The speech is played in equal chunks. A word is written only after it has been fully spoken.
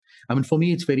I mean, for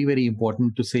me, it's very, very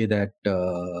important to say that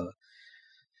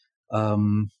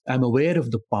I'm aware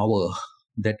of the power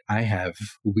that I have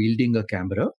wielding a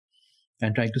camera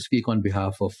and trying to speak on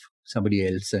behalf of somebody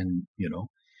else, and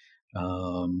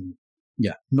um,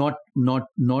 yeah, not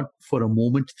for a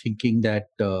moment thinking that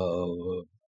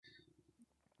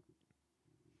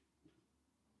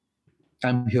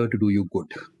I'm here to do you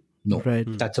good. No, Right.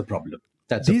 that's a problem.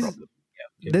 That's a These problem.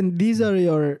 Yeah. Okay. then these are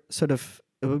your sort of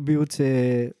we would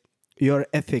say your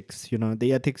ethics,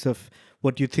 the ethics of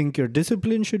what you think your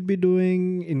discipline should be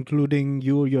doing, including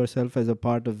you yourself as a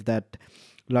part of that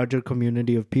larger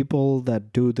community of people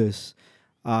that do this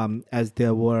as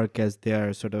their work, as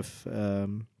their sort of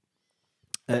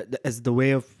as the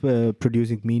way of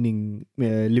producing meaning,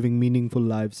 living meaningful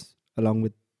lives along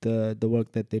with the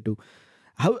work that they do.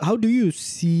 How do you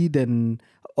see then,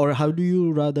 or how do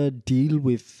you rather deal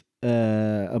with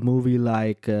a movie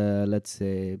like, let's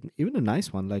say, even a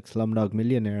nice one like Slumdog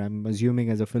Millionaire? I'm assuming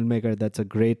as a filmmaker that's a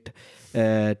great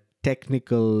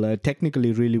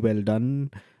technically really well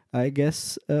done, I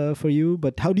guess, for you.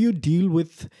 But how do you deal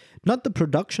with not the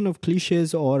production of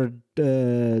cliches or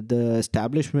the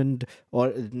establishment,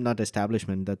 or not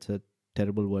establishment, that's a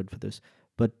terrible word for this,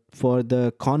 but for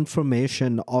the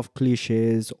confirmation of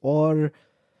cliches, or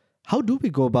how do we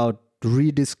go about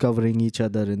rediscovering each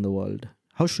other in the world?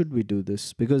 How should we do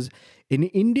this? Because in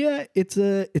India, it's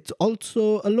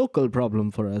also a local problem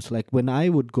for us. Like when I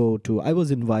was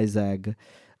in Vizag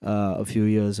a few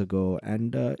years ago,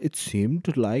 and it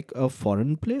seemed like a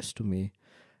foreign place to me.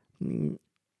 Mm,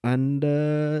 and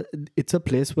it's a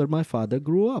place where my father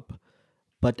grew up.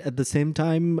 But at the same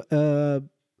time,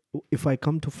 if I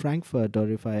come to Frankfurt, or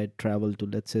if I travel to,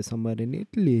 let's say, somewhere in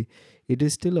Italy, it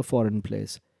is still a foreign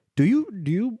place. Do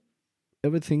you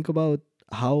ever think about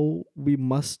how we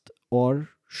must or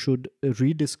should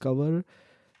rediscover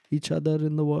each other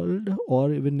in the world,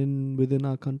 or even in within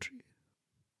our country?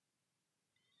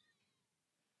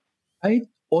 I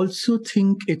also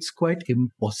think it's quite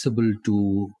impossible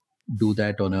to do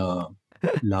that on a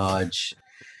large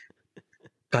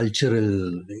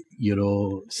cultural,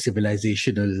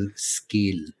 civilizational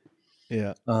scale.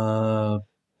 Yeah. Uh,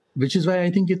 which is why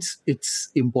I think it's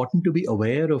important to be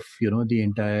aware of the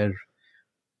entire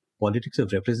politics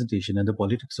of representation and the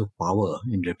politics of power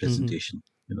in Mm-hmm. representation.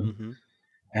 Mm-hmm.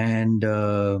 And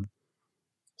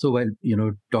so while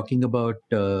talking about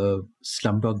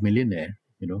Slumdog Millionaire,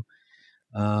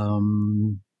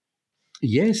 um,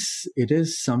 yes, it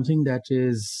is something that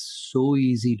is so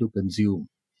easy to consume.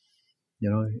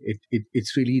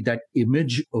 It's really that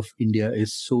image of India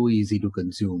is so easy to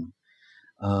consume.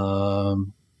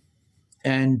 Um,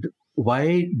 and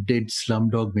why did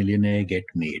Slumdog Millionaire get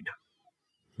made?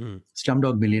 Hmm.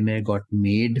 Slumdog Millionaire got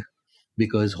made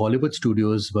because Hollywood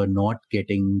studios were not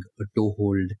getting a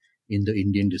toehold in the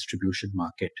Indian distribution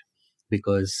market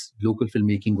because local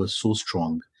filmmaking was so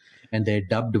strong, and their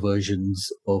dubbed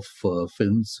versions of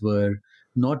films were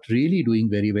not really doing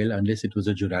very well unless it was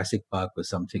a Jurassic Park or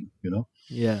something,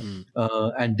 Yeah. Hmm.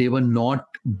 and they were not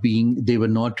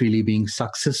really being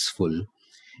successful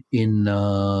in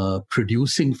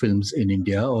producing films in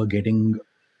India or getting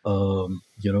a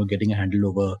handle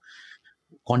over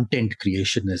content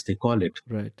creation, as they call it.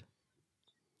 Right.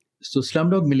 So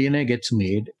Slumdog Millionaire gets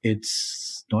made.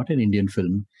 It's not an Indian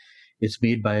film. It's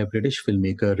made by a British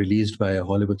filmmaker, released by a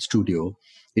Hollywood studio.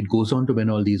 It goes on to win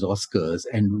all these Oscars.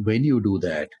 And when you do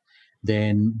that,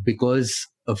 then because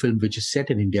a film which is set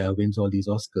in India wins all these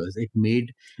Oscars, it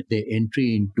made their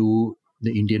entry into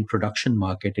the Indian production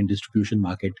market and distribution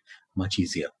market much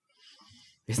easier.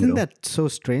 You Isn't know, that so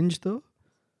strange, though?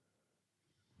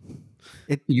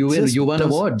 It you just won does.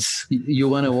 awards. You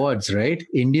won awards, right?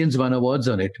 Indians won awards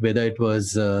on it, whether it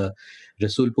was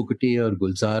Rasool Pukuti or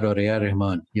Gulzar or A.R.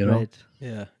 Rahman. Right.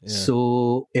 Yeah. Yeah.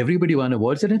 So everybody won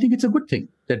awards, and I think it's a good thing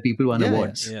that people won Yeah. Yeah.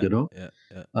 awards. Yeah. Yeah.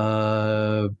 Yeah.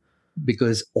 Uh,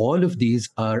 because all of these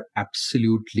are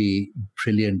absolutely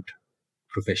brilliant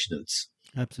professionals.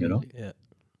 You know, Absolutely.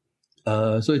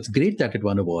 Yeah. so it's great that it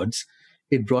won awards.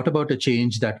 It brought about a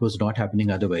change that was not happening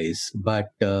otherwise.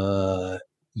 But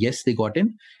yes, they got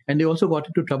in, and they also got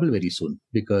into trouble very soon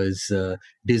because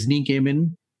Disney came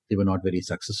in. They were not very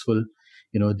successful.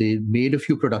 They made a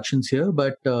few productions here,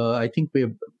 but I think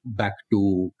we're back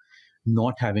to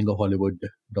not having a Hollywood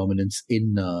dominance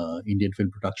in Indian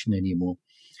film production anymore.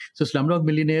 So Slumdog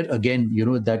Millionaire, again,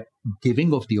 that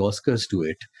giving of the Oscars to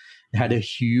it had a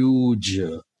huge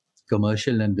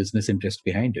commercial and business interest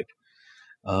behind it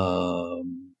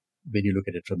when you look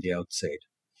at it from the outside.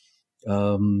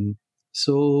 Um,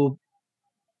 so,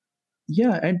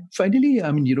 yeah, and finally,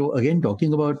 I mean, again,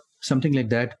 talking about something like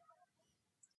that,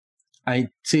 I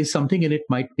say something in it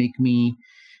might make me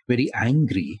very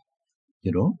angry,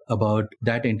 about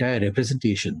that entire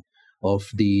representation of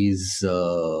these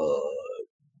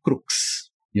crooks,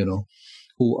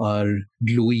 who are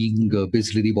gluing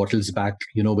Bisleri bottles back,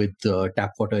 with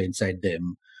tap water inside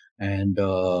them, and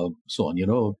so on,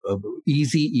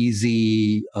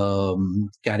 easy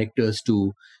characters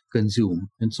to consume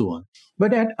and so on.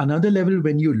 But at another level,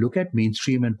 when you look at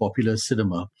mainstream and popular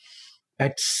cinema,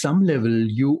 at some level,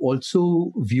 you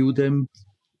also view them,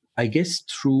 I guess,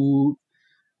 through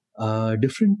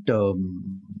different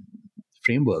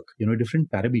framework,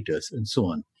 different parameters and so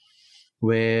on,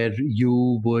 where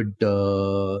you would,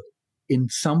 in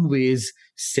some ways,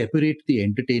 separate the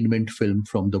entertainment film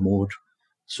from the more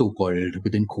so-called,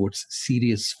 within quotes,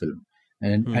 serious film,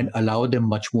 and allow them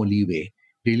much more leeway,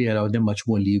 really allow them much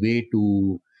more leeway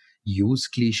to use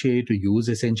cliche, to use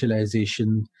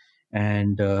essentialization.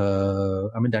 And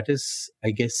that is,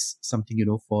 I guess, something,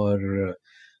 for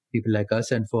people like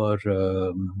us and for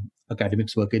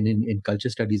academics working in culture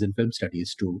studies and film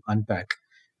studies to unpack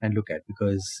and look at,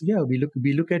 because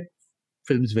we look at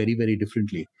films very, very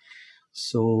differently.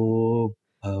 So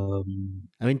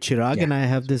Chirag and I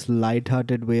have this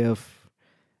light-hearted way of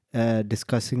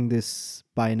discussing this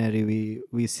binary.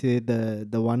 We say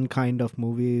the one kind of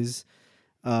movies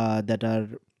that are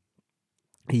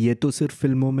ये तो सिर्फ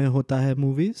फिल्मों में होता है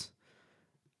movies,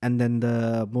 and then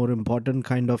the more important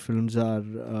kind of films are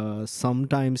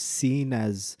sometimes seen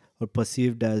as or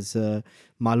perceived as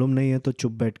मालूम नहीं है तो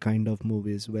चुप बैठ kind of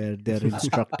movies, where they're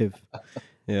instructive.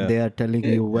 Yeah. They are telling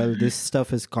you, well, this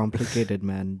stuff is complicated,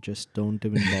 man, just don't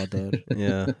even bother.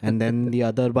 Yeah. And then the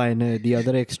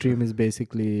other extreme is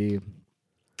basically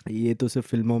ये तो सिर्फ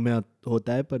फिल्मों में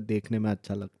होता है पर देखने में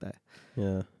अच्छा लगता है.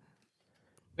 Yeah.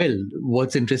 Well,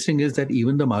 what's interesting is that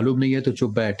even the Malum Nahi Hai To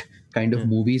Chup Baith kind of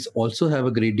movies also have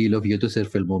a great deal of Ye To Sirf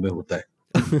Filmon Mein Hota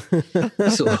Hai.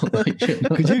 So,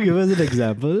 could you give us an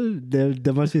example?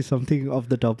 There must be something off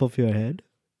the top of your head.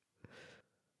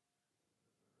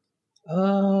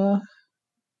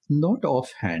 Not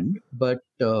offhand, but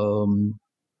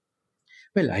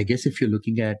I guess if you're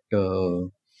looking at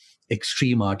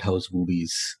extreme art house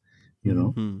movies,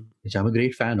 which I'm a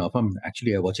great fan of. I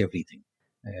watch everything.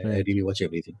 I really watch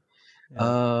everything.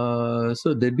 Yeah.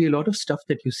 So there'd be a lot of stuff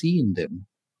that you see in them.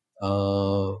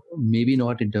 Maybe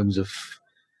not in terms of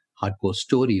hardcore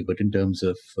story, but in terms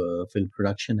of film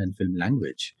production and film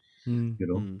language,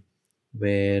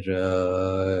 where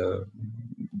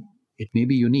it may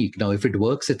be unique. Now, if it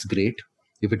works, it's great.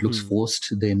 If it looks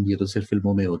forced, then ye to sirf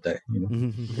filmon mein hota hai,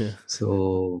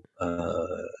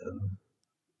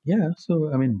 Yeah.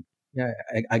 So,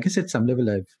 I guess at some level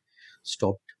I've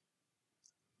stopped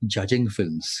judging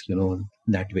films,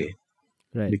 that way.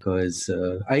 Right. Because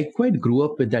I quite grew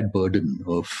up with that burden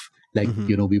of, like,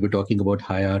 we were talking about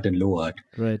high art and low art.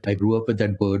 Right. I grew up with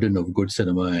that burden of good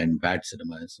cinema and bad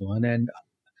cinema and so on. And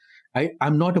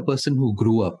I'm not a person who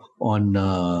grew up on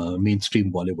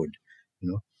mainstream Bollywood,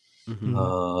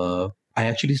 I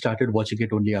actually started watching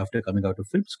it only after coming out of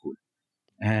film school.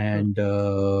 And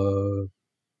and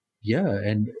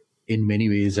in many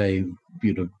ways I,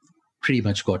 pretty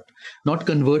much got not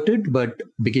converted, but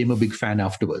became a big fan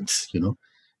afterwards,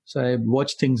 So I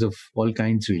watched things of all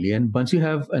kinds, really. And once you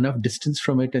have enough distance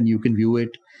from it and you can view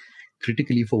it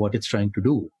critically for what it's trying to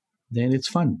do, then it's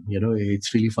fun,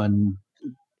 it's really fun.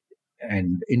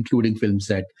 And including films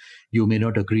that you may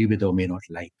not agree with or may not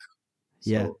like.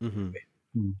 Yeah. So,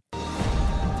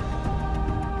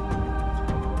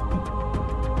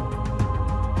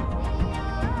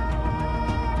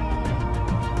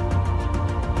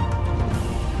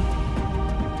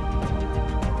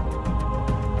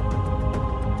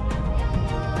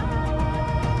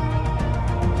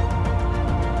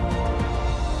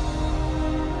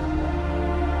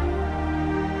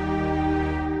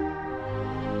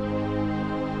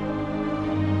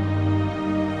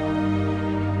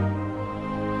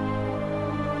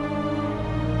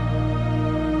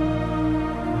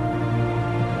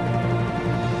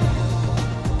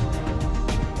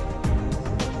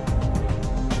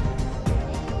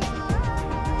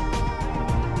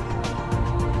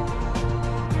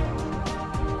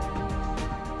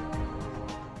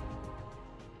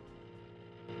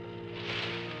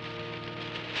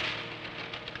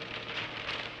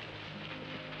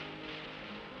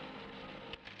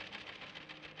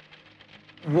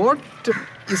 What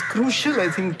is crucial, I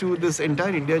think, to this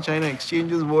entire India-China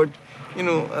exchange is what,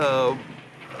 to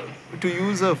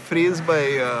use a phrase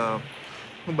by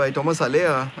Thomas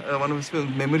Alea, one of his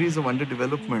films, Memories of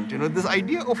Underdevelopment. This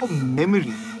idea of a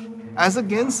memory as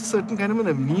against a certain kind of an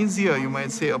amnesia, you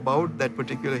might say, about that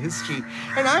particular history.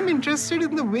 And I'm interested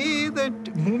in the way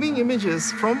that moving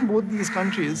images from both these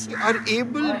countries are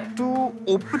able to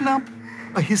open up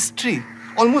a history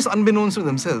almost unbeknownst to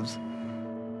themselves.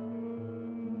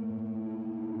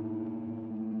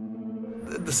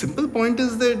 The simple point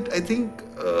is that I think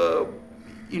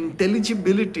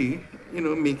intelligibility,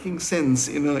 making sense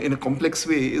in a complex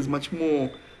way is much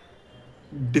more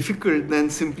difficult than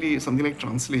simply something like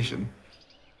translation.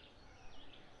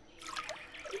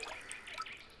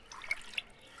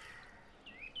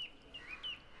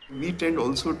 We tend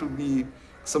also to be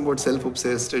somewhat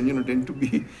self-obsessed and tend to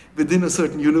be within a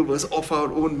certain universe of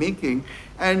our own making,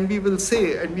 and we will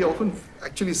say, and we often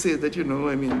actually say that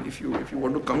if you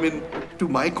want to come in to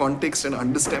my context and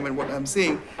understand what I'm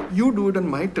saying, you do it on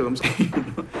my terms.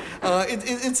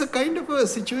 It's a kind of a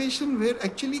situation where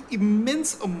actually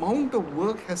immense amount of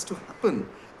work has to happen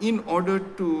in order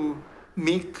to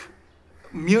make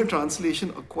mere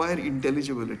translation acquire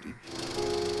intelligibility.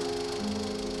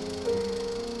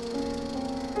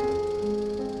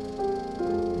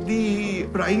 The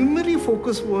primary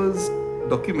focus was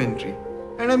documentary.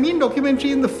 And I mean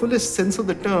documentary in the fullest sense of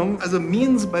the term, as a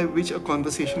means by which a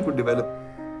conversation could develop.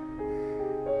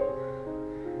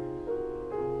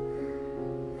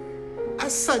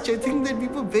 As such, I think that we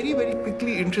were very, very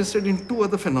quickly interested in two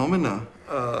other phenomena,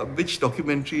 which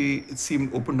documentary, it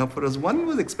seemed, opened up for us. One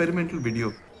was experimental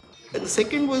video. And the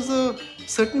second was a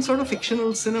certain sort of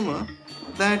fictional cinema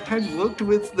that had worked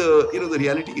with the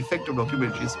reality effect of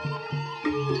documentaries.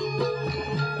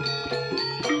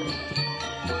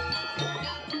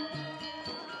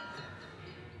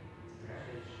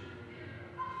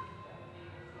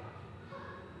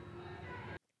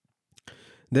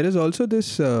 There is also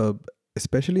this,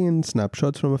 especially in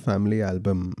Snapshots from a Family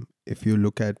album, if you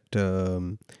look at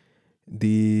the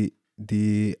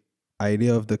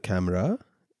idea of the camera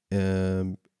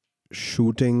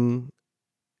shooting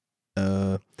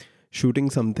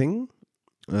something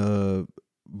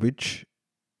which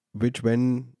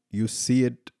when you see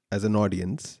it as an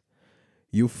audience,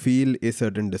 you feel a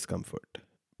certain discomfort.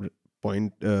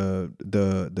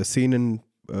 The scene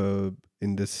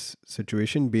in this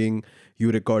situation being you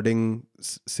recording,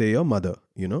 say, your mother,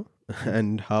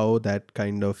 and how that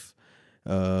kind of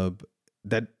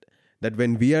that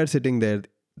when we are sitting there,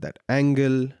 that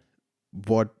angle,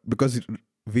 because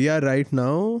we are right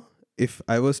now, if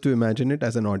I was to imagine it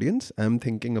as an audience, I'm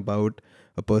thinking about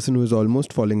a person who is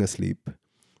almost falling asleep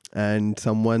and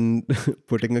someone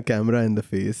putting a camera in the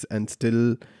face and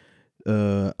still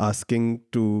asking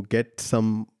to get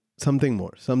something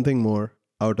more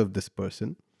out of this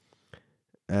person,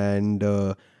 and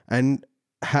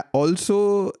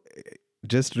also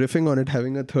just riffing on it,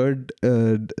 having a third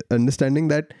understanding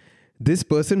that this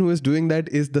person who is doing that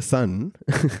is the son,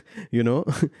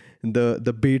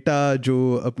 the beta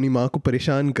jo apni maa ko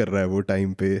pareshan kar raha hai wo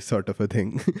time pe, sort of a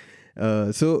thing.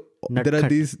 So there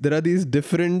are these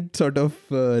different sort of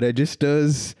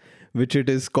registers which it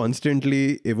is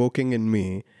constantly evoking in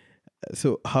me.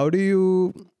 So how do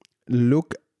you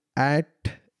look at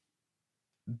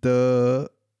the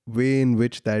way in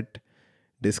which that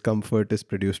discomfort is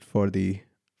produced for the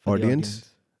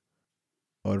audience?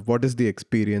 Or what is the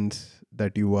experience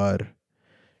that you are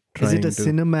trying to... Is it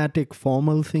a cinematic,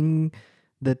 formal thing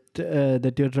that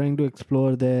you're trying to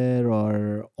explore there,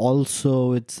 or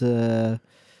also it's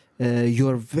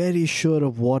you're very sure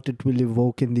of what it will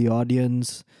evoke in the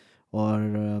audience,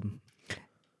 or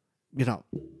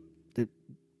the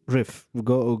riff,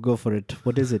 go for it.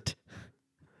 What is it?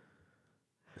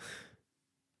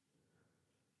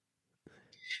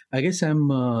 I guess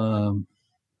I'm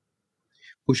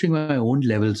pushing my own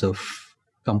levels of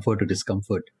comfort or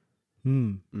discomfort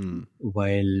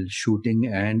while shooting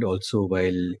and also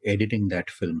while editing that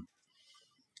film.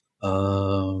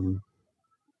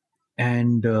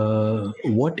 And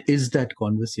what is that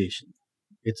conversation?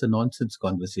 It's a nonsense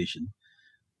conversation,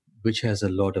 which has a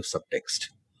lot of subtext,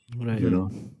 Right.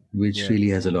 which really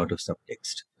has a lot of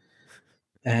subtext.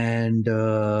 And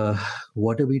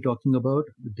what are we talking about?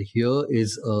 Here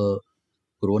is a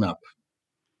grown-up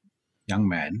young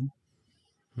man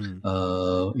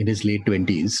in his late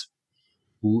 20s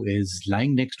who is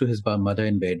lying next to his mother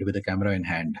in bed with a camera in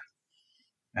hand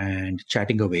and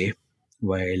chatting away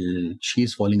while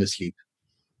she's falling asleep.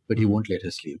 But he won't let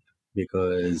her sleep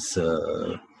because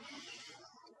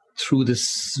through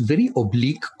this very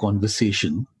oblique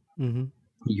conversation,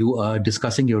 you are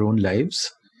discussing your own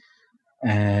lives,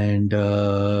 and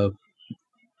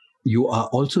you are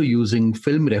also using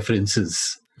film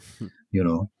references,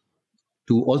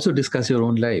 to also discuss your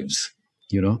own lives,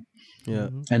 Yeah.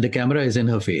 and the camera is in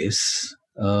her face.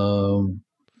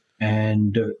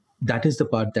 And that is the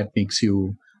part that makes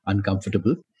you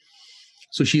uncomfortable.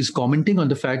 So she's commenting on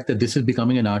the fact that this is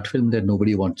becoming an art film that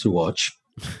nobody wants to watch.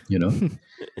 You know,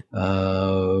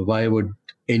 why would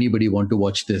anybody want to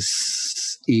watch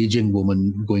this aging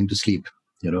woman going to sleep?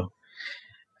 You know,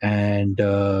 and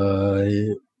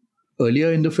earlier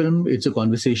in the film, it's a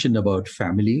conversation about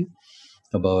family,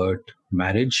 about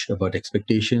marriage, about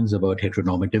expectations, about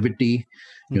heteronormativity.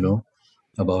 You know,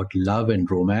 about love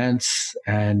and romance,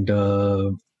 and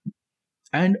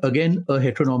again a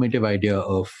heteronormative idea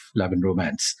of love and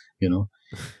romance. You know,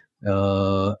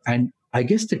 and I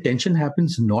guess the tension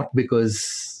happens not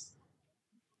because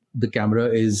the camera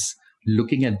is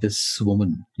looking at this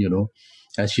woman, you know,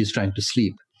 as she's trying to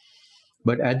sleep,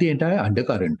 but at the entire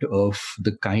undercurrent of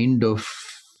the kind of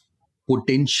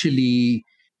potentially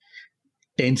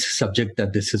tense subject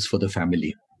that this is for the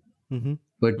family.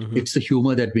 But it's the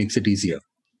humor that makes it easier.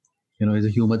 You know, it's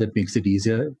the humor that makes it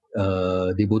easier.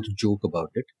 They both joke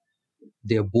about it.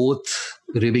 They're both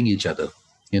ribbing each other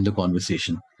in the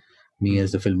conversation. Me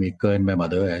as the filmmaker and my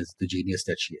mother as the genius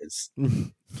that she is.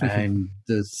 And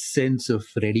the sense of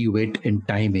ready wit and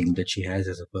timing that she has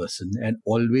as a person, and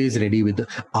always ready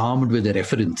armed with a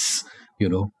reference, you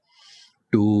know,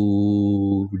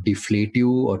 to deflate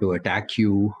you or to attack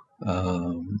you,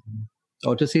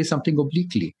 or to say something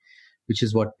obliquely, which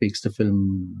is what makes the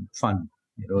film fun.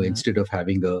 You know, instead of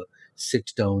having a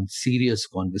sit down, serious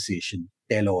conversation,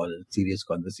 tell all serious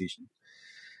conversation.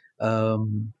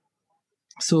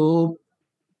 So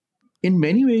in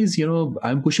many ways, you know,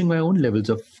 I'm pushing my own levels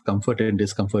of comfort and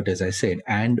discomfort, as I said,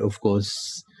 and of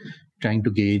course, trying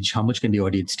to gauge how much can the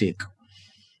audience take.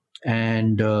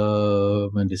 And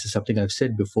this is something I've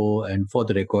said before, and for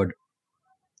the record,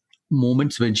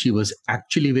 moments when she was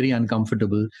actually very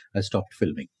uncomfortable, I stopped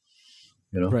filming.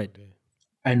 You know, Right.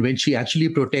 and when she actually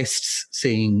protests,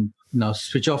 saying, "Now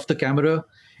switch off the camera,"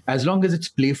 as long as it's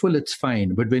playful, it's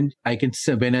fine. But when I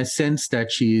sense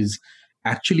that she's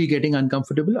actually getting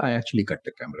uncomfortable, I actually cut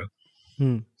the camera.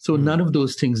 So none of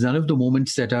those things, none of the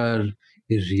moments that are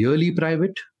really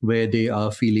private, where they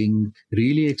are feeling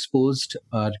really exposed,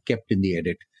 are kept in the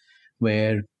edit.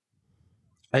 Where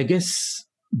I guess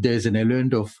there's an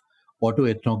element of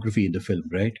autoethnography in the film,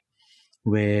 right?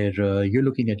 Where you're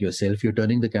looking at yourself, you're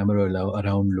turning the camera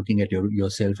around, looking at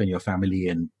yourself and your family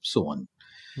and so on.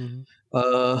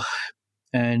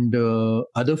 And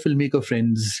other filmmaker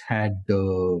friends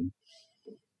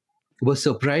were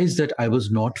surprised that I was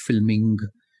not filming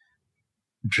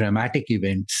dramatic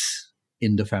events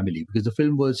in the family, because the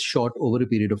film was shot over a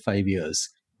period of 5 years,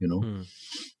 you know.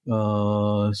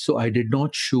 So I did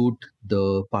not shoot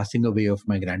the passing away of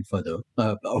my grandfather,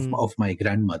 of my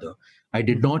grandmother. I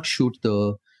did not shoot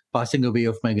the passing away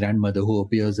of my grandmother, who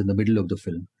appears in the middle of the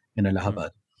film in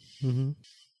Allahabad.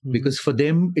 Because for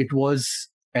them, it was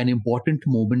an important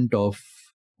moment of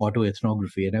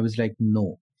autoethnography. And I was like,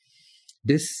 no,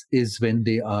 this is when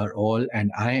they are all,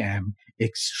 and I am,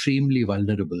 extremely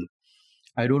vulnerable.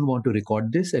 I don't want to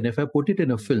record this. And if I put it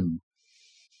in a film,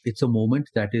 it's a moment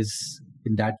that is,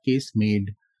 in that case,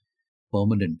 made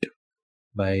permanent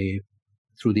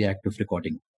through the act of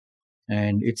recording.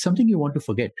 And it's something you want to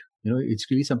forget. You know, it's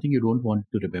really something you don't want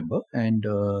to remember. And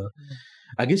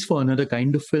I guess for another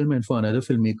kind of film and for another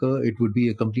filmmaker, it would be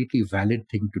a completely valid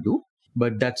thing to do.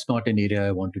 But that's not an area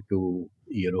I wanted to,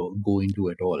 you know, go into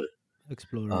at all.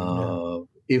 Explore.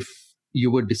 If you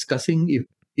were discussing,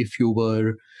 if you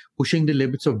were pushing the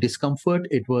limits of discomfort,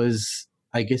 it was,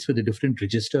 I guess, with a different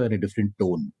register and a different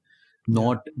tone,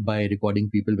 not by recording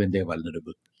people when they're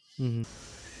vulnerable.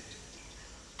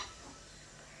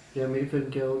 क्या मेरी film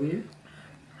क्या हो गई है?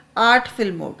 Art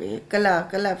film हो गई, कला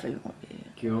film हो गई।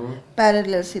 क्यों?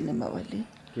 पैरेलल सिनेमा वाली।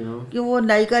 क्यों? कि वो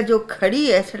नायिका जो खड़ी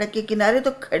है सड़क के किनारे,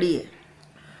 तो खड़ी है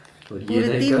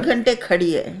पूरे 3 घंटे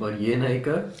खड़ी है। और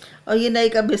ये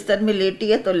नायिका बिस्तर में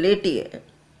लेटी है तो लेटी है,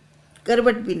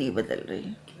 करवट भी नहीं बदल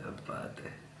रही। क्या बात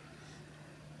है।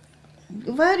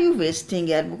 Why are you wasting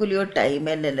यार Mukul your time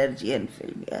and energy and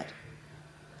film यार?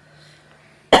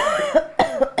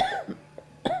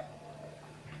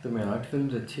 तुम्हें आर्ट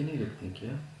फिल्म्स अच्छी नहीं लगती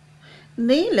क्या?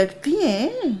 नहीं लगती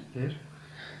हैं, फिर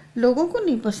लोगों को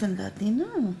नहीं पसंद आती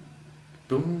ना।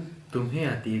 तुम्हें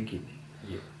आती है कि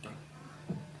नहीं ये बताओ।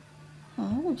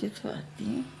 हाँ मुझे तो आती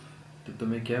है। तो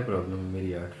तुम्हें क्या प्रॉब्लम है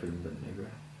मेरी आर्ट फिल्म बनने का?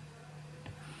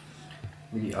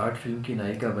 मेरी आर्ट फिल्म की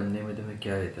नायिका बनने में तुम्हें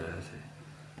क्या एतराज है?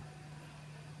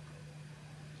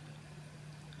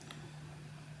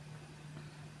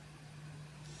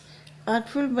 आर्ट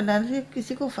फिल्म बनाने से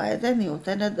किसी को फायदा नहीं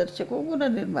होता, ना दर्शकों को ना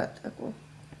निर्माता को।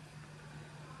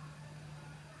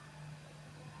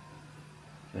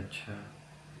 अच्छा.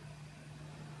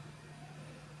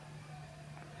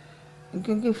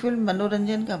 क्योंकि फिल्म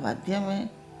मनोरंजन का माध्यम है.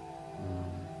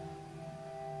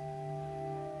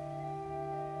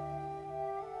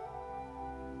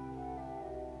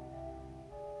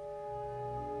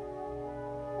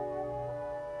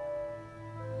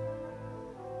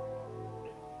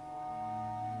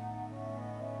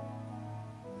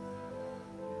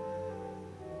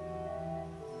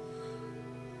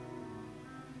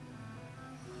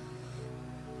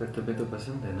 पर तुम्हें तो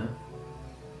पसंद है ना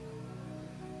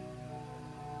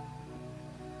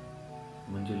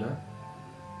मंजुला?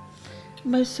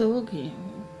 मैं सो गई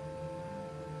हूँ.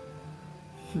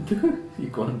 ये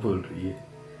कौन बोल रही है?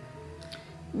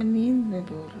 मैं नींद में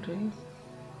बोल रही हूँ.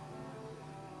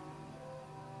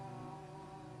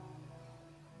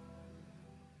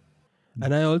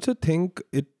 And I also think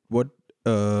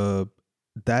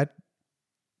that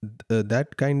that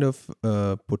kind of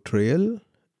portrayal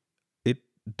it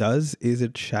does is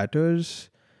it shatters,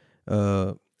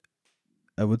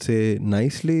 I would say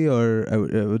nicely, or I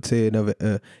would say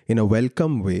in a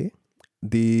welcome way,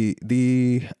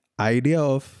 the idea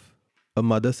of a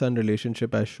mother-son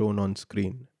relationship as shown on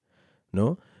screen,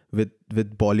 no,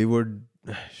 with Bollywood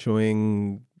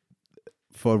showing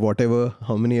for whatever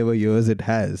how many ever years it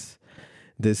has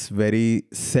this very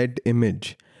set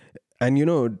image. And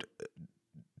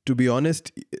to be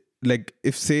honest, like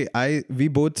if say we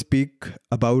both speak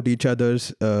about each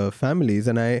other's families,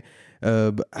 and I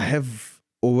have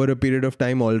over a period of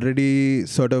time already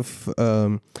sort of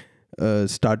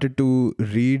started to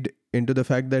read into the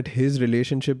fact that his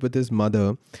relationship with his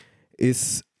mother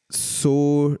is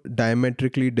so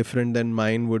diametrically different than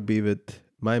mine would be with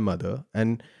my mother,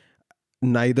 and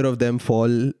neither of them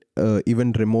fall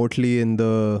even remotely in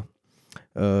the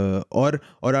or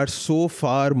are so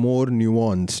far more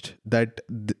nuanced that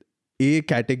a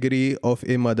category of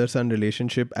a mother-son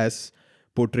relationship as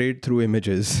portrayed through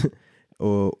images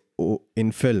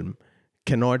in film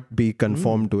cannot be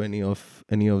conformed to any of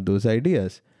those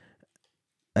ideas.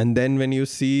 And then when you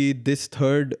see this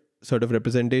third sort of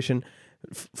representation,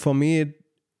 for me,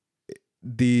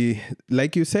 the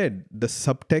like you said, the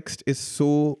subtext is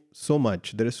so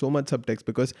much. There is so much subtext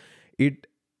because it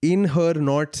in her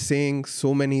not saying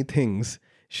so many things,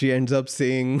 she ends up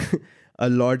saying a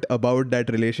lot about that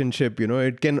relationship.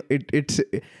 It's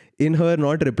in her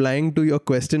not replying to your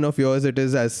question of yours. It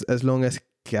is as long as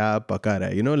kya paka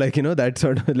raha hai, that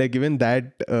sort of like even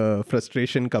that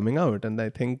frustration coming out. And I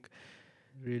think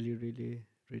Really,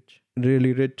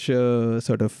 really rich.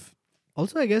 Sort of.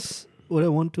 Also, I guess what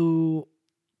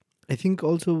I think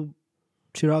also,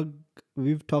 Chirag,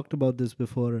 we've talked about this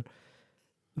before.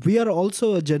 We are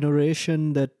also a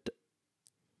generation that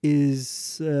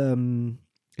is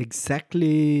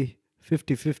exactly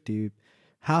 50-50,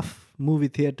 half movie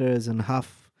theaters and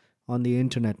half on the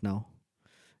internet now,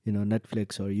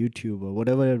 Netflix or YouTube or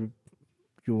whatever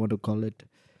you want to call it.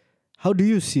 How do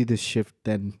you see this shift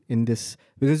then in this?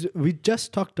 Because we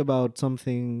just talked about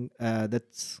something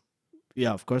that's,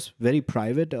 of course, very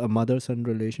private, a mother-son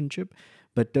relationship,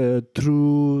 but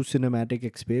through cinematic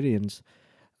experience.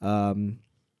 But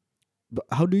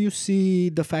how do you see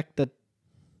the fact that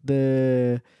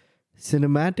the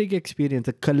cinematic experience,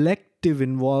 the collective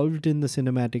involved in the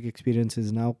cinematic experience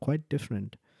is now quite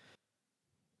different?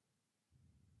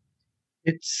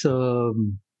 It's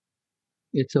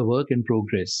a work in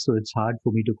progress, so it's hard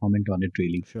for me to comment on it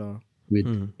really. Sure. With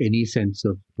any sense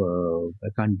of, I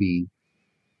can't be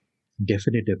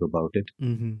definitive about it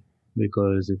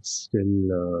because it's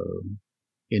still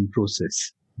in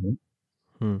process.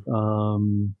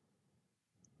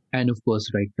 And of course,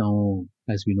 right now,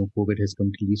 as we know, COVID has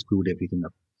completely screwed everything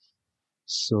up.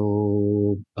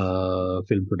 So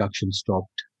film production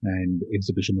stopped, and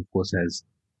exhibition, of course,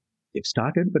 they've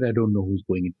started, but I don't know who's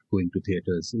going into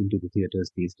the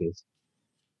theaters these days.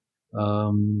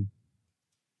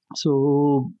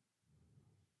 So,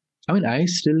 I mean, I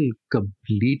still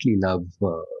completely love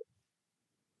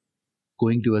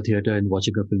going to a theater and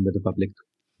watching a film with the public,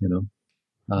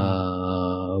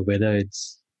 whether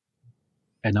it's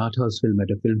an art house film at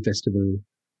a film festival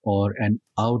or an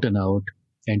out and out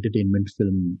entertainment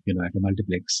film, at a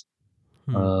multiplex.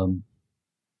 And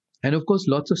of course,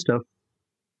 lots of stuff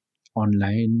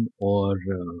online or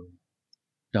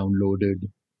downloaded,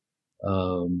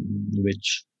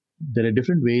 which there are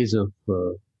different ways of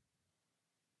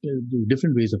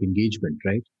engagement,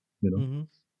 right?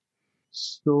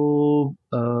 So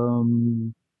I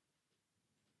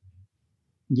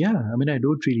mean, I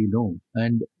don't really know.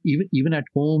 And even at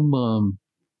home,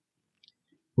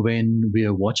 when we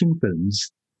are watching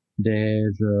films,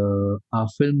 there are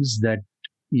films that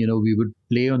we would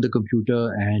play on the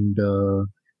computer and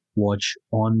watch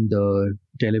on the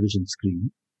television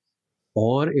screen.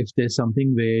 Or if there's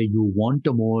something where you want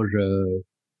a more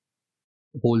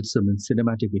wholesome and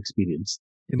cinematic experience,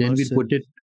 then we'd put it,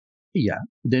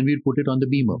 then we'd put it on the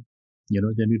beamer.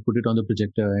 Then we'd put it on the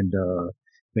projector, and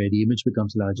where the image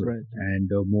becomes larger and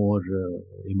more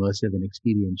immersive and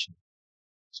experiential.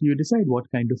 So you decide what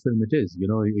kind of film it is.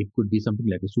 It could be something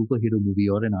like a superhero movie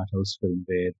or an art house film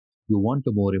where you want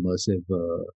a more immersive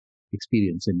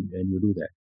experience, and you do that.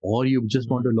 Or you just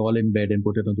want to loll in bed and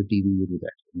put it on the TV, you do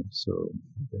that. So,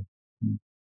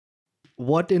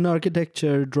 what in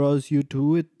architecture draws you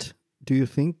to it? Do you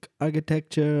think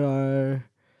architecture are...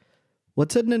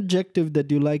 What's an adjective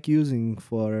that you like using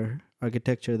for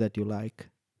architecture that you like?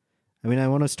 I mean, I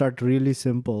want to start really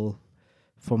simple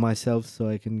for myself so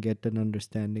I can get an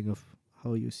understanding of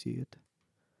how you see it.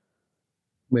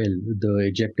 Well, the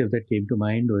adjective that came to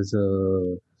mind was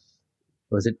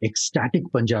an ecstatic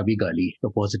Punjabi gali, a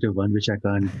positive one, which I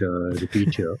can't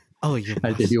repeat here. Oh, you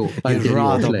I'll must. tell you. I'll tell you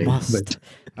offline. Must. But,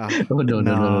 oh, no.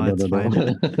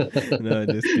 No,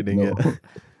 just kidding. No.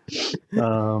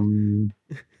 Yeah.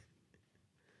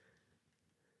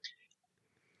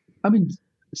 I mean,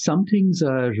 some things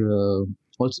are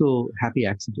also happy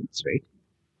accidents, right?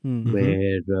 Mm-hmm.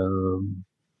 Where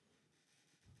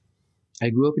I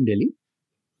grew up in Delhi.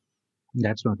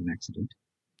 That's not an accident.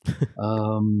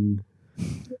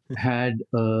 Had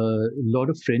a lot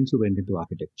of friends who went into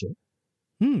architecture.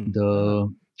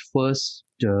 The first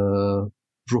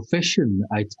profession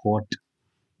I thought,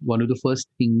 one of the first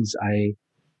things I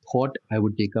thought I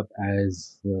would take up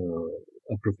as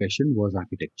a profession was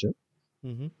architecture.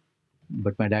 Mm-hmm.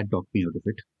 But my dad talked me out of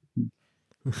it.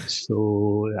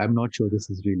 So I'm not sure this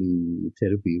is really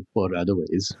therapy or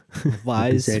otherwise.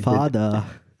 Wise father.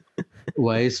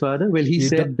 Wise father? Well, he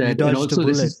said that, and also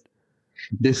this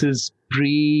is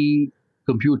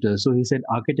pre-computer. So he said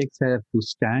architects have to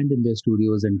stand in their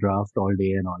studios and draft all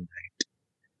day and all night.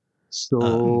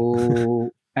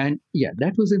 So, and yeah,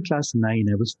 that was in class 9.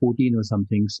 I was 14 or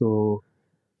something. So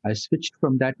I switched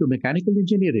from that to mechanical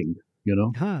engineering,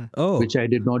 which I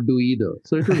did not do either.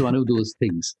 So it was one of those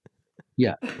things.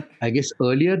 Yeah, I guess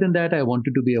earlier than that, I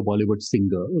wanted to be a Bollywood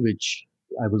singer, which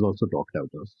I was also talked out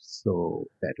of. So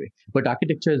that way. But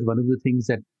architecture is one of the things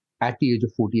that at the age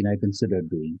of 14, I considered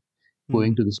doing,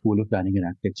 going to the School of Planning and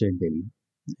Architecture in Delhi.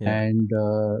 Yeah. And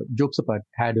jokes apart,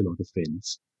 had a lot of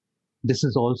friends. This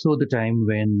is also the time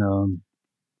when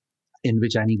in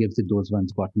which Annie Gives It Those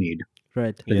Ones got made.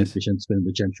 Right. Yes. Film,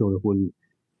 which I'm sure the whole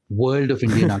world of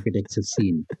Indian architects has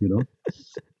seen,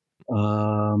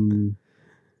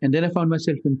 And then I found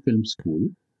myself in film school.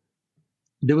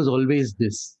 There was always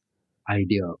this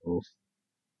idea of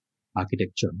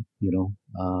architecture,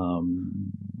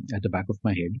 at the back of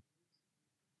my head.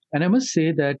 And I must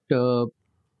say that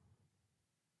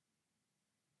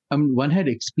one had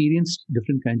experienced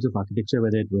different kinds of architecture,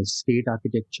 whether it was state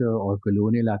architecture or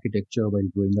colonial architecture while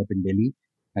growing up in Delhi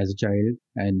as a child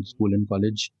and school and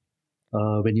college.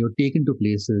 When you're taken to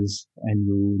places and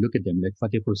you look at them, like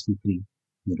Fatehpur Sikri,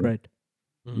 right,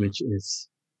 which is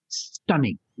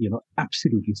stunning,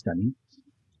 absolutely stunning,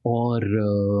 or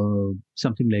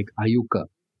something like Ayuka,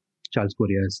 Charles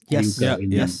Correa's Ayuka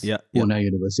in Pune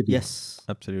University. Yes,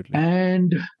 absolutely.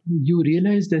 And you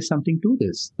realize there's something to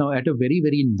this. Now, at a very,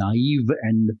 very naive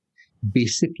and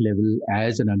basic level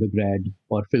as an undergrad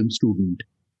or film student,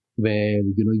 where,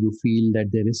 you feel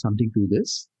that there is something to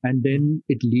this, and then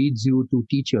it leads you to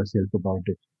teach yourself about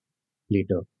it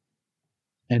later.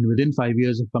 And within 5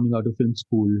 years of coming out of film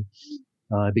school,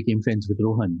 I became friends with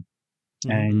Rohan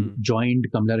and joined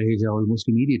Kamla Raheja almost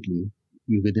immediately,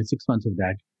 within 6 months of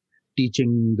that,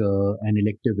 teaching an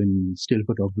elective in still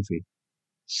photography.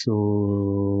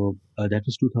 So that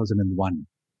was 2001.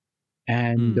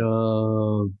 And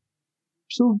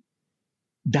so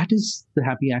that is the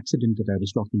happy accident that I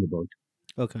was talking about.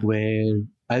 Okay. Where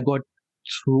I got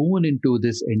thrown into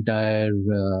this entire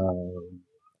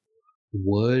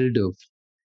world of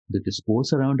the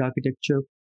discourse around architecture,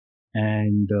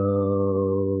 and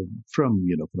from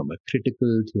a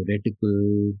critical,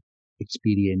 theoretical,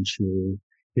 experiential,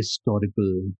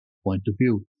 historical point of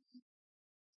view,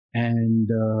 and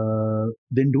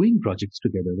then doing projects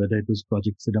together, whether it was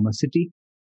Project Cinema City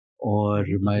or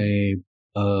my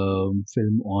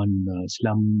film on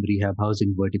slum rehab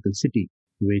housing, Vertical City,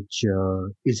 which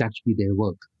is actually their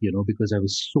work, because I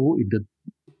was so in the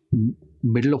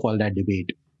middle of all that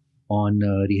debate on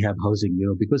rehab housing,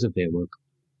 because of their work,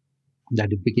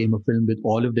 that it became a film with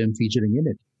all of them featuring in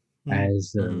it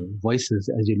as voices,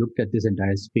 as you looked at this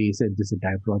entire space and this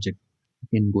entire project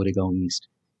in Goregaon East.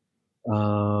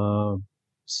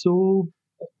 So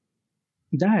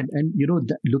that, and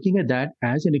looking at that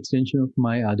as an extension of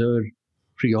my other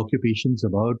preoccupations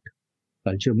about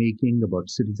culture making, about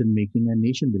citizen making and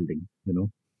nation building,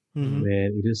 Mhm. where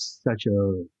it is such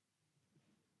a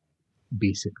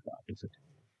basic part of it.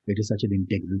 It is such an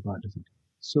integral part of it.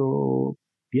 So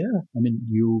yeah, I mean,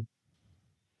 you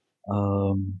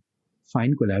um,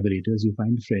 find collaborators, you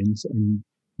find friends, and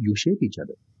you shape each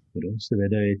other. So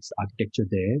whether it's architecture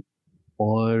there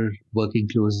or working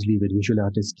closely with visual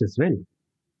artists as well,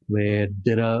 where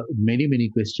there are many, many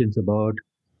questions about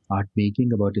art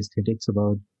making, about aesthetics,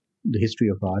 about the history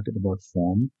of art, and about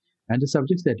form, and the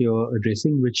subjects that you're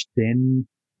addressing, which then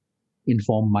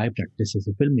inform my practice as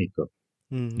a filmmaker.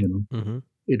 Mhm. You know,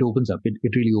 it opens up.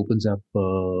 It really opens up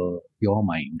your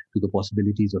mind to the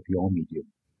possibilities of your medium.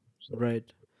 So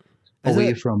Right. As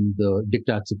away a from the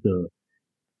diktats of the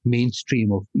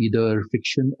mainstream of either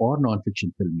fiction or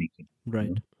non-fiction filmmaking,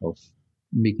 right. of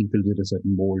making films in a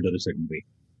certain mold or a certain way.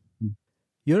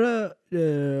 You're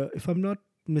if I'm not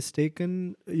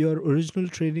mistaken, your original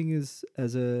training is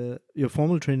your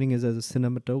formal training is as a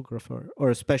cinematographer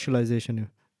or a specialization,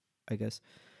 I guess.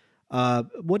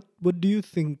 What do you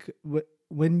think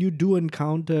when you do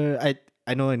encounter?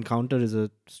 I know encounter is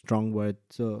a strong word.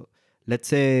 So let's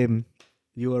say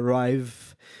you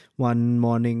arrive one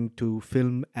morning to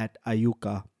film at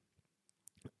Ayuka.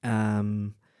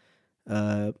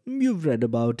 You've read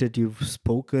about it, you've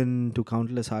spoken to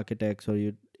countless architects, or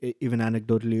even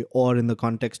anecdotally or in the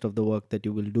context of the work that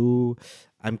you will do.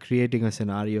 I'm creating a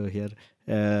scenario here,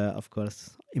 of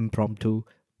course impromptu,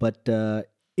 but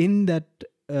in that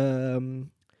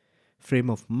frame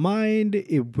of mind,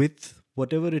 with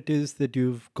whatever it is that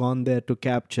you've gone there to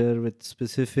capture, with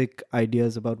specific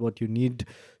ideas about what you need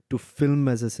to film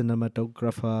as a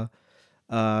cinematographer,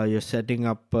 you're setting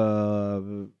up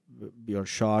your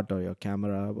shot or your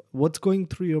camera. What's going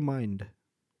through your mind?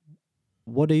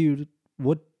 What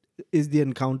is the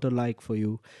encounter like for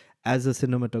you as a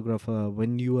cinematographer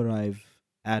when you arrive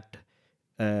at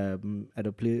a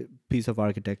piece of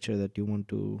architecture that you want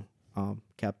to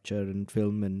capture and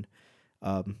film? And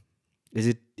is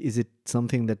it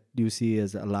something that you see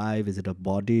as alive? Is it a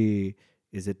body?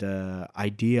 Is it a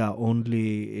idea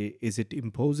only? Is it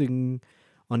imposing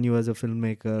on you as a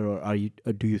filmmaker,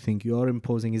 or do you think you're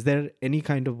imposing? Is there any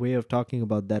kind of way of talking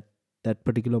about that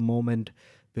particular moment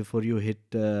before you hit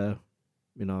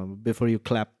before you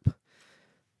clap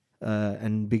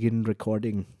and begin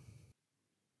recording?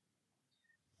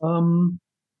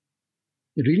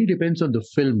 It really depends on the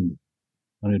film,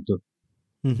 Anita,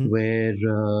 Mm-hmm. where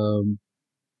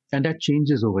and that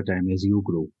changes over time as you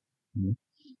grow. you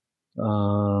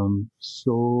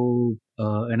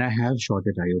and I have shot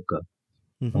at Ayoka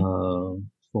Mm-hmm.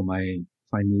 for my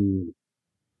final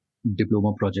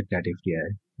diploma project at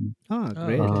FTI.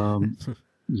 Great.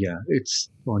 Yeah, it's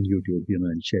on YouTube,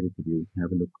 and share it with you.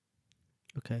 Have a look.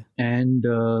 Okay. And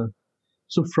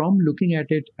so, from looking at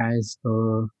it as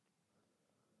a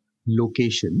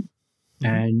location,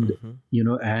 Mm-hmm. and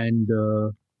and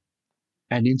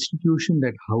an institution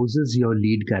that houses your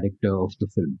lead character of the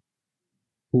film,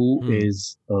 who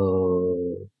is a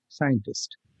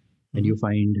scientist, and you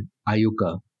find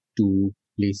Ayuka to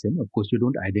place him. Of course, you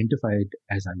don't identify it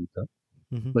as Ayuka,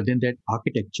 Mm-hmm. but then that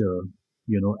architecture,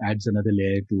 adds another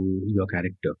layer to your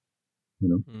character, you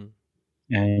know,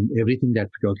 and everything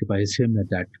that preoccupies him at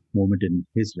that moment in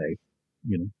his life,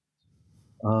 you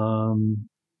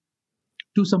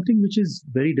to something which is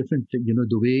very different.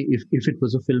 The way if it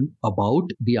was a film about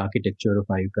the architecture of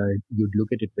Ayuka, you'd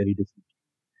look at it very differently.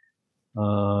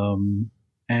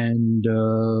 And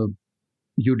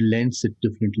you'd lens it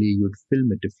differently, you'd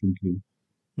film it differently,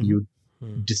 you'd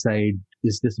decide,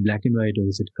 is this black and white or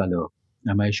is it color?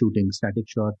 Am I shooting static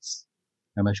shots?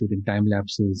 Am I shooting time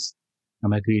lapses?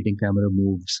 Am I creating camera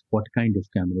moves? What kind of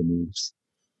camera moves?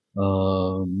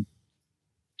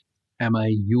 Am I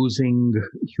using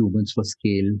humans for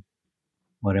scale,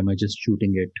 or am I just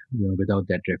shooting it without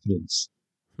that reference?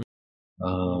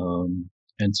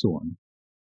 And so on.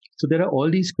 So there are all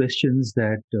these questions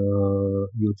that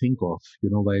you think of,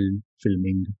 while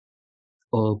filming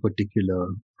a particular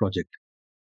project.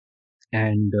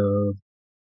 And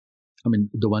I mean,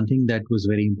 the one thing that was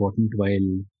very important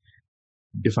while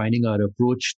defining our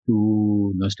approach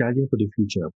to nostalgia for the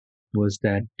future was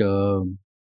that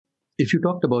if you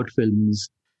talked about films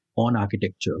on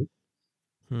architecture,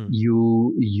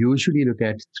 you usually look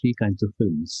at three kinds of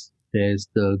films. There's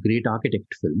the great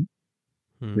architect film,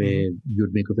 where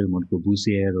you'd make a film on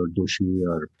Corbusier or Doshi,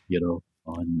 or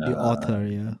on The author,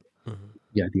 yeah.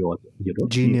 Yeah, the author.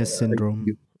 Genius syndrome.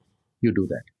 You do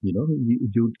that.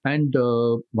 And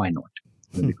why not?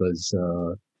 because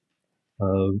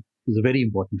these are very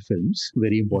important films,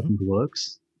 very important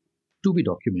works to be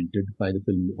documented by the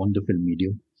film on the film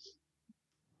medium.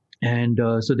 And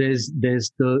so there's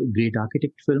the great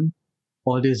architect film,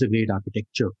 or there's a great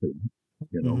architecture film,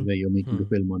 where you're making a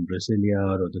film on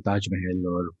Brasilia or the Taj Mahal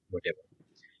or whatever.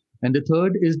 And the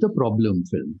third is the problem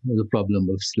film, the problem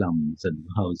of slums and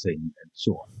housing and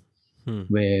so on,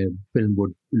 where film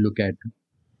would look at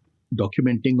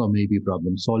documenting or maybe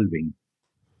problem solving.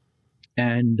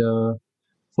 And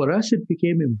for us, it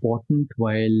became important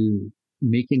while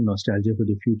making Nostalgia for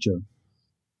the Future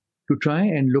to try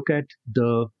and look at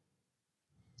the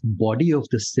body of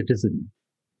the citizen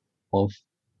of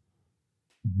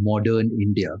modern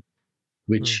India,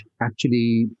 which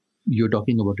actually you're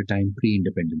talking about a time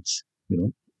pre-independence,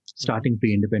 starting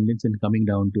pre-independence and coming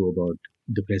down to about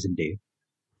the present day.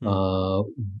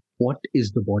 What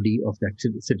is the body of that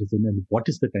citizen, and what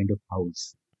is the kind of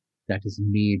house that is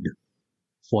made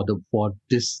for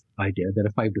this idea? There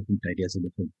are 5 different ideas in the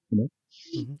film,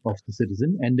 of the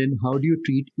citizen, and then how do you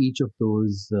treat each of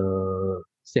those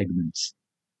segments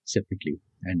separately,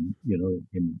 and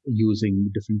in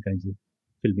using different kinds of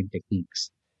filming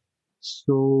techniques.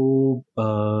 So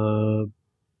while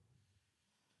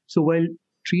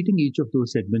treating each of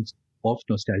those segments of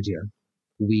Nostalgia,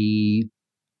 we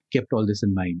kept all this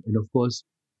in mind. And of course,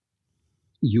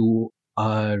 you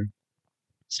are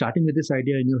starting with this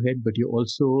idea in your head, but you're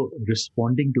also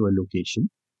responding to a location.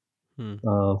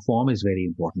 Form is very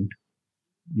important,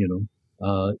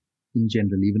 in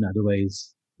general, even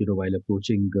otherwise, while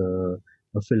approaching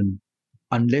a film,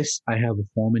 unless I have a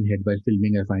form in head while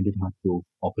filming, I find it hard to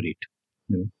operate,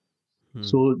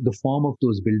 So the form of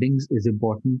those buildings is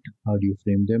important. How do you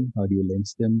frame them? How do you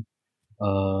lens them?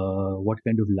 What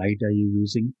kind of light are you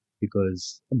using?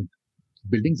 Because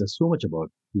buildings are so much about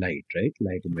light, right?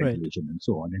 Light and ventilation and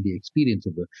so on, and the experience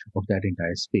of that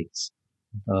entire space.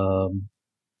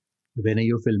 When are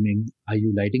you filming? Are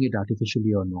you lighting it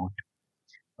artificially or not?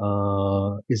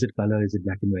 Is it color? Is it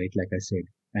black and white? Like I said,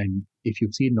 and if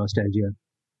you've seen Nostalgia,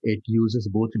 it uses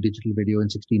both digital video and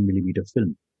 16mm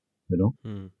film.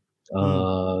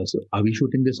 So are we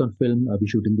shooting this on film? Are we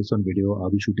shooting this on video? Are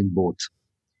we shooting both?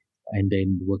 And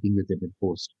then working with them in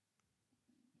post.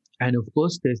 And of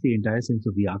course, there's the entire sense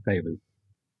of the archival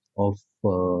of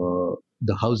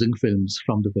the housing films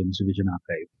from the Films Division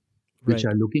archive, which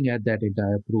are looking at that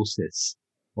entire process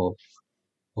of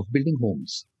building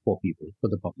homes for people, for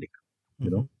the public,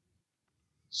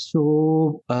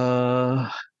 So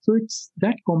it's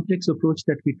that complex approach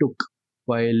that we took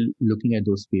while looking at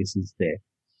those spaces there.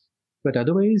 But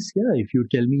otherwise, if you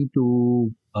tell me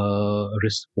to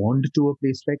respond to a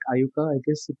place like Ayuka, I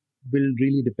guess it will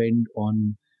really depend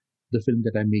on the film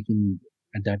that I'm making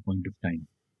at that point of time.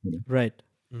 Right.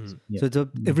 So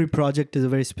every project is a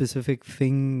very specific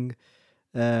thing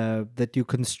that you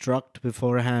construct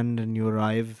beforehand, and you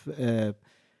arrive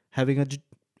having a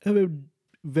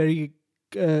very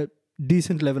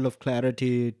decent level of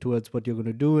clarity towards what you're going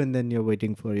to do, and then you're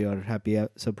waiting for your happy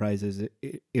surprises,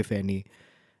 if any.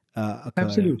 Occur.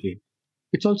 Absolutely.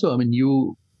 It's also,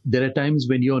 there are times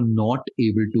when you're not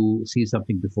able to see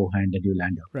something beforehand and you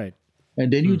land up. Right. And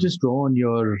then you just draw on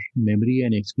your memory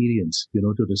and experience,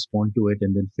 to respond to it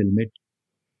and then film it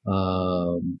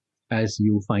as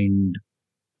you find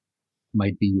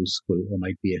might be useful or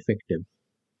might be effective.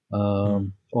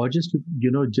 Or just,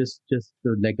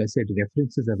 like I said,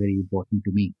 references are very important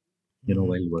to me,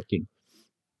 while working.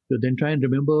 So then try and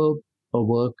remember a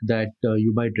work that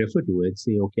you might refer to it,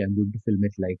 say, okay, I'm going to film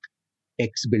it like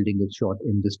X building is shot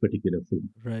in this particular film.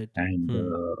 Right. And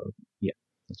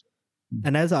that's right.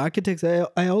 And as architects,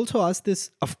 I also ask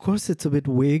this, of course, it's a bit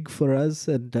vague for us,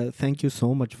 and thank you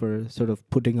so much for sort of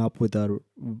putting up with our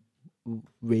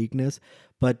vagueness.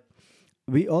 But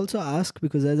we also ask,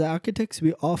 because as architects,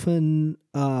 we often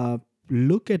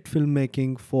look at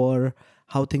filmmaking for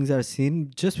how things are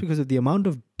seen, just because of the amount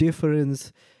of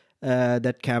difference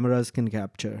that cameras can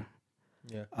capture,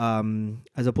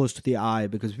 as opposed to the eye,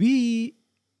 because we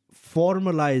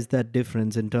formalize that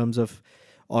difference in terms of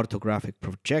orthographic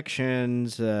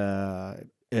projections,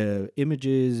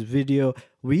 images, video.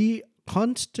 We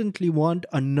constantly want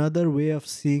another way of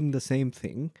seeing the same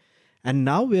thing. And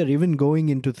now we are even going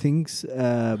into things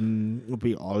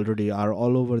we already are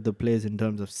all over the place in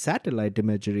terms of satellite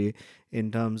imagery,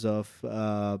 in terms of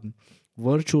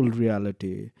virtual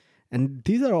reality. And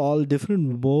these are all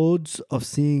different modes of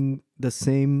seeing the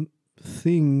same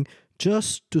thing,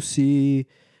 just to see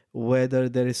whether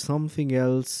there is something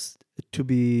else to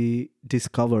be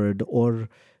discovered or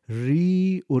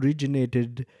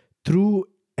re-originated through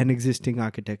an existing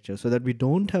architecture, so that we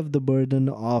don't have the burden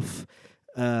of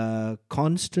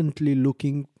constantly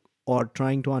looking or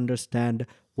trying to understand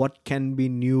what can be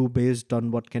new based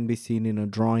on what can be seen in a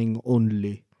drawing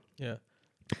only, Yeah.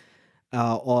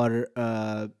 or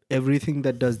everything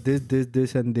that does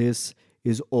this, and this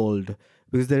is old,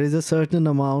 because there is a certain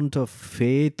amount of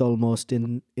faith almost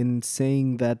in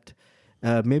saying that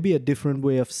maybe a different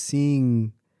way of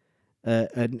seeing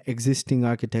an existing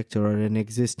architecture or an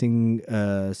existing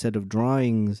set of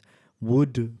drawings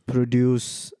would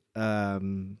produce a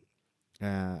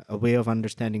way of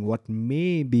understanding what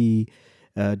may be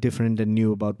different and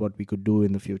new about what we could do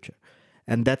in the future.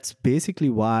 And that's basically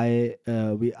why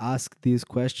we ask these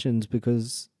questions,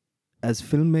 because as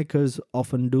filmmakers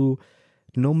often do,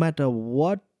 no matter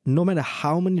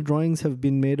how many drawings have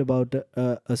been made about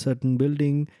a certain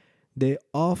building, they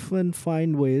often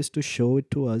find ways to show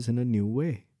it to us in a new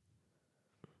way.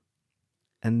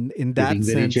 And in You're that being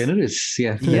very sense, generous.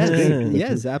 Yeah. yes, That's great.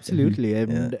 yes, absolutely.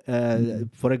 And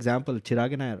for example,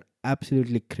 Chirag and I are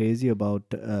absolutely crazy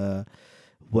about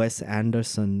Wes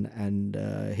Anderson and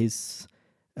his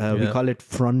we Yeah. call it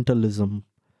frontalism.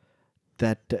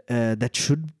 That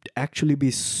should actually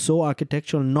be so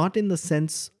architectural, not in the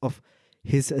sense of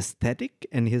his aesthetic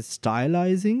and his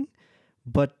stylizing,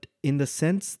 but in the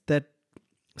sense that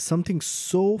something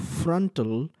so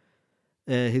frontal,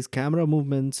 his camera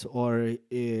movements or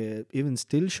even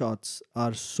still shots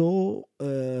are so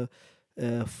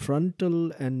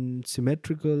frontal and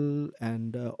symmetrical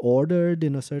and ordered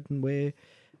in a certain way,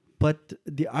 but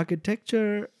the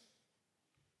architecture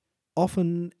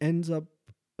often ends up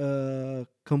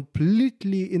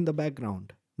completely in the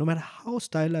background, no matter how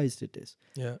stylized it is.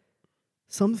 Yeah.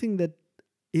 Something that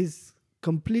is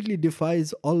completely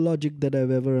defies all logic that I've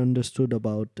ever understood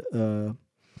about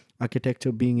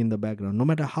architecture being in the background. No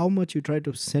matter how much you try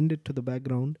to send it to the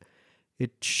background,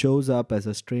 it shows up as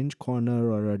a strange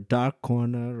corner or a dark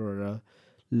corner or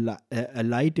a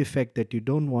light effect that you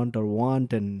don't want or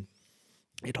want, and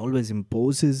it always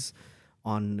imposes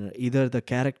on either the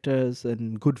characters,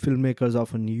 and good filmmakers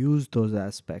often use those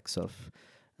aspects of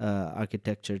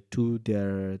architecture to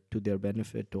their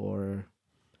benefit. Or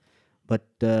but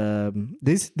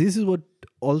this is what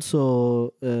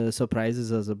also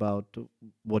surprises us about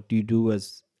what you do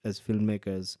as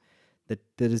filmmakers, that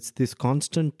there is this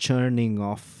constant churning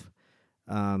of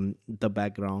the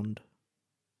background.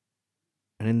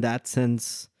 And in that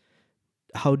sense,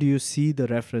 how do you see the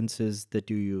references that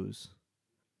you use?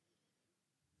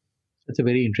 That's a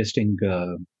very interesting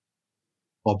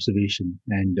observation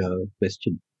and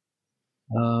question.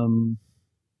 And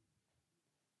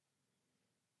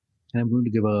I'm going to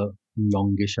give a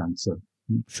longish answer.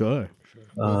 Sure.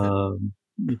 Go ahead.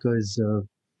 Because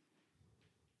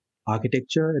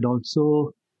architecture and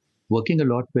also working a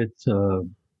lot with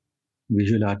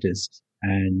visual artists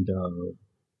and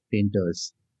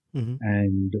painters. Mm-hmm.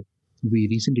 And we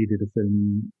recently did a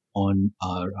film on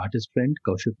our artist friend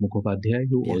Kaushik Mukhopadhyay,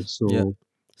 who Yes. also Yeah.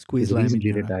 Squeeze is lime in recently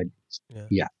your eye. retired.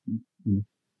 Yeah.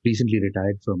 Recently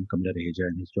retired from Kamala Raheja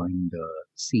and has joined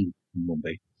C in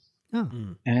Mumbai. Ah.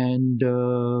 Mm. And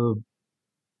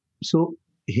so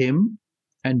him,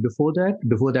 and before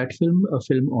that film, a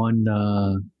film on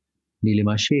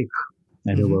Neelima Sheikh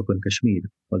and her Mhm. work on Kashmir,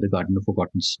 or the Garden of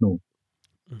Forgotten Snow.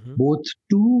 Mhm. Both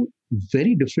two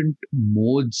very different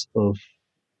modes of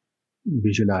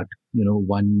visual art.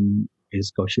 One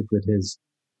is Kaushik with his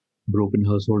broken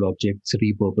household objects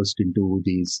repurposed into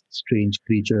these strange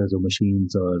creatures or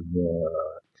machines or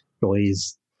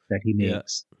toys that he Yeah.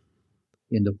 makes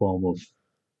in the form of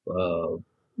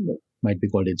might be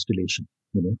called installation,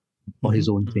 or his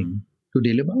own thing. To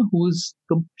Delima, who's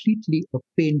completely a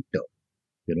painter,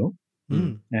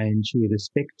 Mm. and she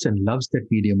respects and loves that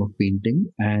medium of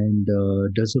painting and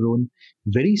does her own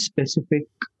very specific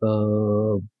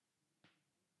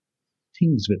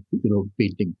things with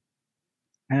painting.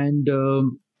 And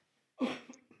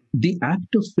the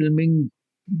act of filming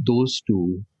those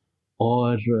two,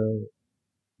 or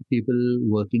people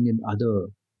working in other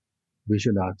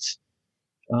visual arts,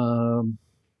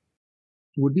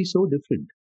 would be so different,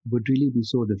 would really be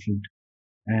so different.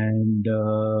 And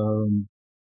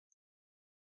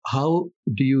how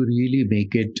do you really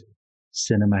make it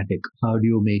cinematic? How do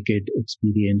you make it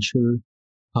experiential?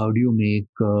 How do you make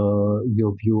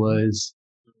your viewers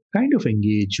kind of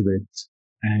engage with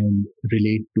and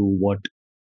relate to what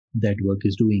that work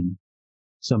is doing?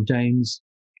 Sometimes,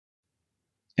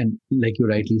 and like you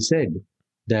rightly said,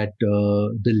 that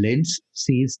the lens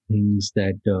sees things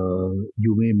that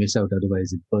you may miss out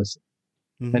otherwise in person.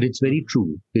 Mhm. And it's very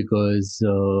true, because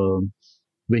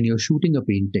when you're shooting a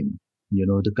painting,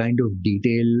 the kind of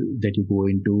detail that you go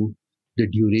into, the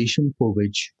duration for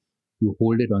which you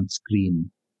hold it on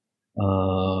screen,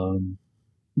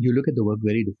 you look at the work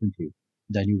very differently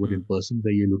than you would in person,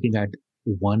 where you're looking at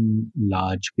one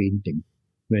large painting,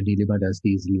 where Nilima does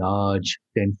these large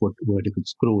 10-foot vertical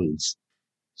scrolls.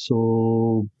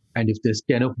 So, and if there's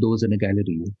 10 of those in a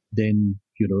gallery, then,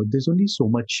 there's only so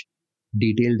much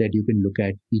detail that you can look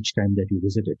at each time that you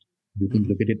visit it. You can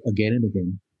look at it again and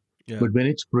again. Yeah. But when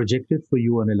it's projected for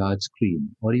you on a large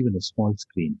screen or even a small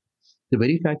screen, the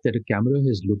very fact that a camera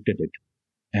has looked at it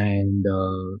and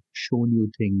shown you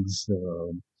things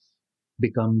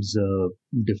becomes a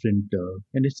different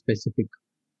and a specific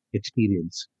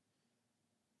experience.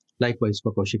 Likewise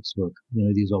for Kaushik's work,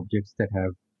 these objects that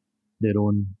have their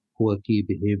own quirky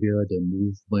behavior, their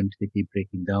movement, they keep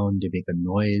breaking down, they make a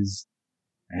noise,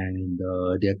 and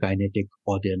they're kinetic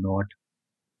or they're not.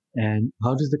 And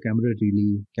how does the camera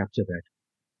really capture that?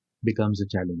 Becomes a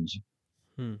challenge.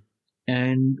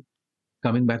 And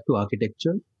coming back to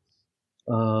architecture,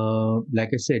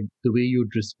 like I said, the way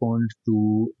you'd respond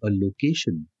to a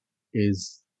location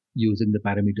is using the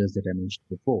parameters that I mentioned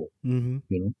before.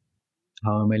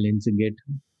 How am I lensing it?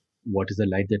 What is the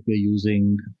light that we're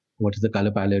using? What is the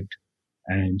color palette?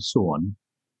 And so on.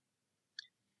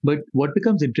 But what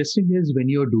becomes interesting is when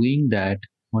you're doing that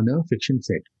on a fiction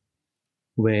set,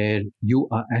 where you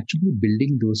are actually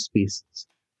building those spaces.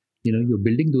 You're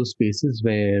building those spaces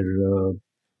where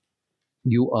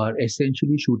you are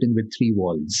essentially shooting with 3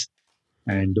 walls,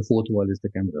 and the 4th wall is the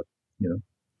camera.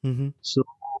 So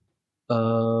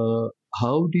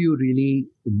how do you really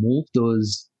move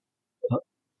those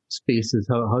spaces?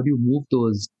 How do you move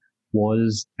those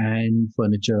walls and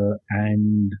furniture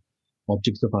and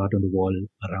objects of art on the wall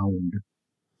around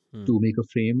to make a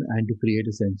frame and to create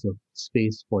a sense of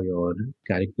space for your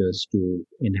characters to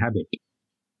inhabit?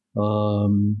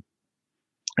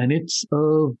 And it's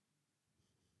a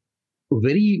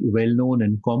very well-known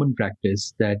and common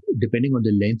practice that depending on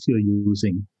the lens you're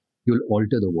using, you'll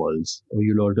alter the walls, or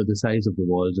you'll alter the size of the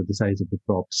walls or the size of the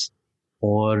props.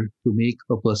 Or to make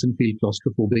a person feel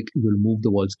claustrophobic, you'll move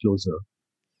the walls closer.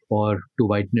 Or to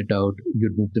whiten it out,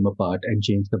 you'd move them apart and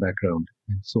change the background,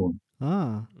 and so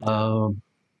on.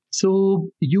 So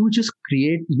you just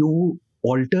you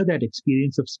alter that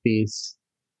experience of space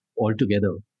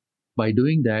altogether by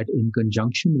doing that in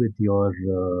conjunction with your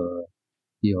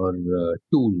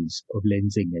tools of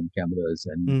lensing and cameras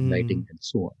and lighting and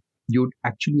so on. You'd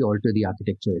actually alter the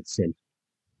architecture itself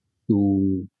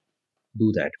to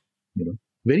do that.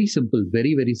 Very simple,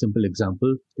 very, very simple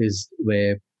example is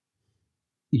where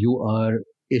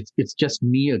it's just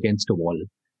me against a wall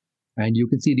and you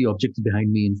can see the objects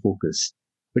behind me in focus.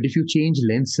 But if you change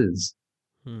lenses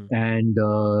and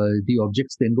the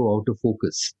objects then go out of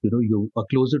focus, you are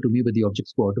closer to me but the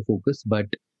objects go out of focus, but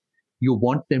you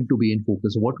want them to be in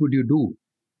focus. What would you do?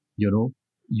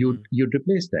 You'd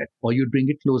replace that, or you'd bring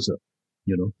it closer,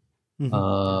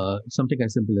 something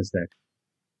as simple as that.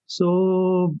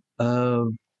 So,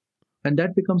 and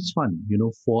that becomes fun,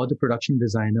 for the production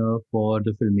designer, for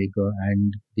the filmmaker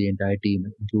and the entire team,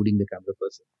 including the camera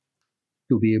person,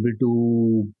 to be able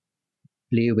to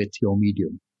play with your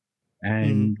medium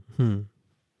and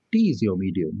tease your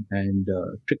medium and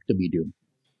trick the medium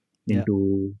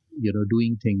into,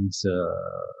 doing things,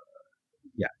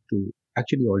 to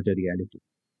actually alter reality.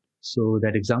 So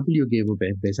that example you gave of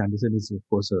Wes Anderson is, of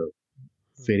course, a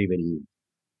very, very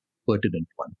pertinent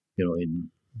one, in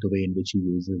the way in which he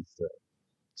uses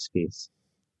space.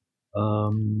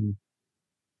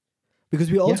 Because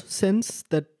we also sense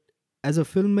that as a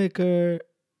filmmaker,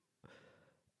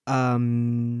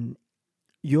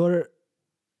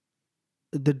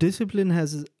 the discipline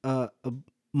has a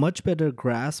much better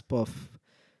grasp of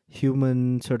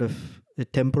human sort of a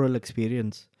temporal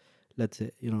experience. Let's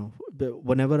say,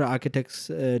 whenever architects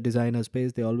design a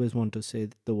space, they always want to say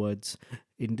the words,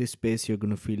 in this space you're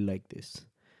going to feel like this.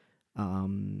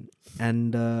 And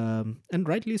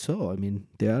rightly so. I mean,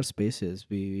 there are spaces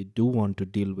we do want to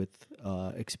deal with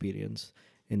experience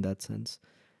in that sense.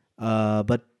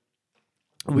 But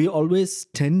we always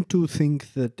tend to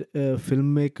think that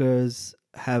filmmakers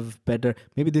have better,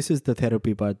 maybe this is the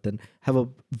therapy part then, have a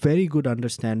very good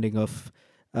understanding of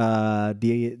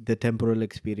the temporal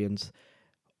experience.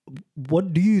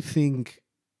 What do you think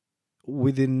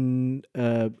within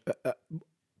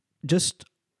just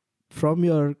from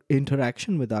your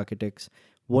interaction with architects,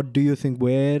 what do you think,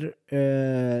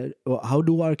 how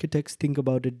do architects think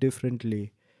about it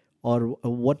differently, or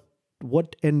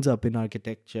what ends up in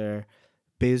architecture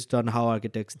based on how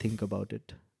architects think about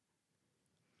it?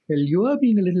 Well, you are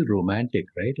being a little romantic,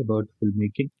 right, about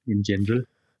filmmaking in general.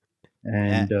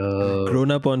 And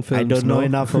Grown up on films. I don't know no?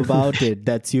 enough about it.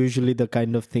 That's usually the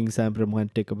kind of things I'm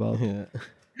romantic about. Yeah.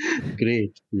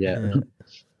 great, yeah. Yeah.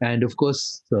 And of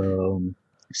course,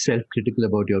 self-critical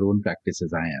about your own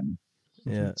practices. I am.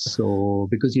 Yeah. So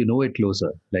because you know it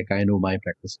closer, like I know my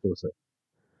practice closer.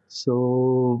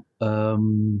 So,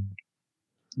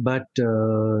 but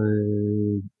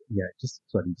yeah, just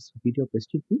repeat your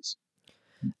question, please.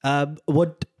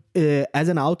 What, as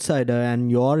an outsider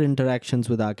and your interactions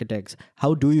with architects,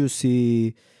 how do you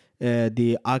see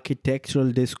the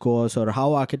architectural discourse, or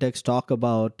how architects talk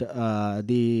about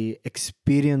the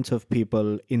experience of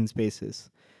people in spaces?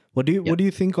 What do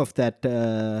you think of that?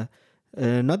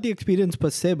 Not the experience per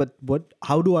se, but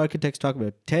how do architects talk about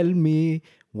it? Tell me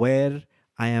where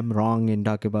I am wrong in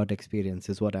talking about experience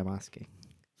is what I'm asking.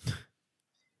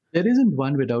 There isn't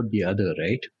one without the other,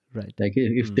 right? Right. Like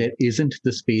if there isn't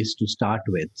the space to start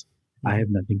with, I have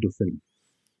nothing to film.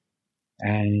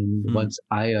 And once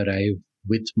I arrive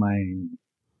with my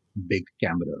big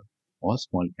camera or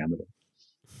small camera,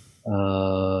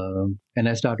 and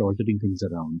I start altering things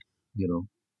around,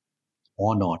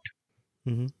 or not,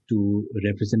 to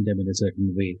represent them in a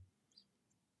certain way.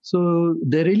 So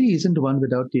there really isn't one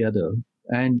without the other.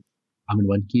 And I mean,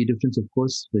 one key difference, of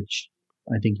course, which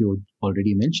I think you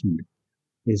already mentioned,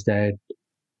 is that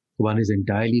one is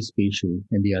entirely spatial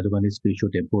and the other one is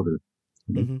spatio-temporal.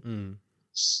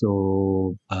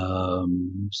 So,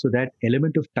 so that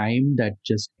element of time that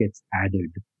just gets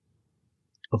added,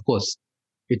 of course,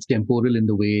 it's temporal in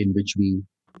the way in which we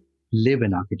live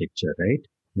in architecture, right?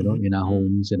 In our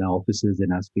homes, in our offices,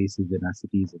 in our spaces, in our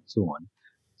cities, and so on.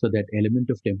 So that element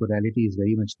of temporality is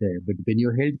very much there. But when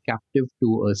you're held captive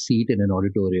to a seat in an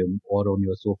auditorium or on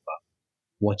your sofa,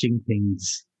 watching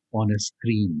things on a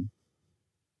screen,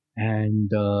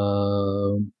 and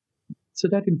so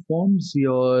that informs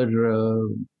your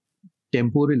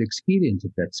temporal experience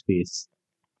of that space.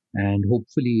 And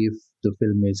hopefully, if the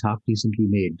film is half decently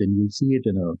made, then you'll see it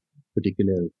in a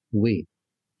particular way.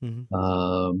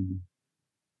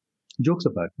 Jokes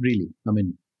apart, really. I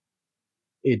mean,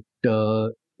 it.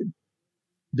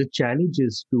 The challenge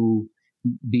is to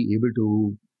be able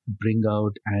to bring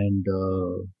out and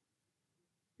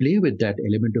play with that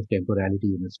element of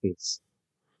temporality in a space.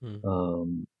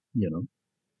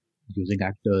 Using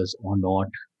actors or not,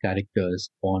 characters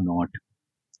or not,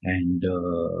 and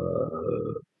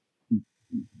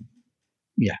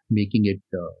making it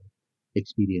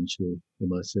experiential,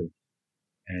 immersive,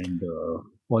 and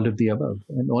all of the above.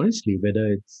 And honestly,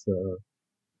 whether it's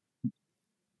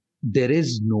there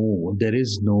is no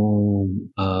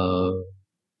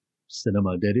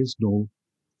cinema, there is no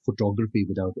photography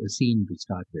without a scene to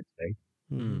start with, right?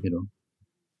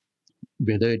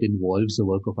 Whether it involves the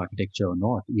work of architecture or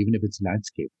not, even if it's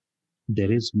landscape,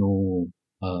 there is no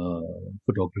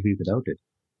photography without it.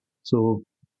 So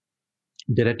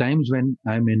there are times when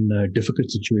I'm in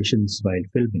difficult situations while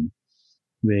filming,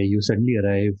 where you suddenly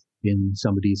arrive in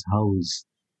somebody's house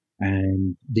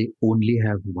and they only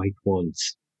have white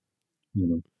walls,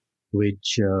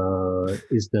 which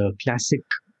is the classic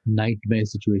nightmare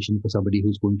situation for somebody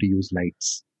who's going to use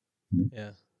lights.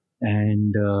 Yeah.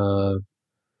 And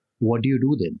what do you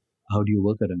do then? How do you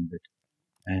work around it?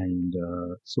 And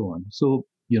so on. So,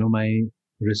 my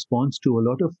response to a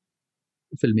lot of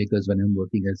filmmakers when I'm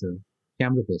working as a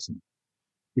camera person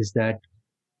is that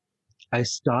I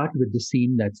start with the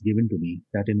scene that's given to me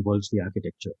that involves the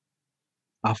architecture.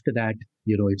 After that,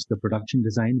 it's the production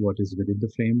design, what is within the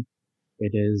frame.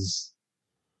 It is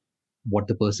what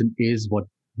the person is, what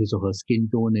his or her skin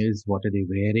tone is, what are they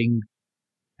wearing,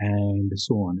 and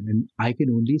so on. And I can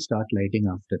only start lighting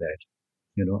after that.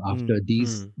 After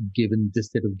this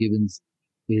set of givens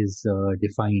is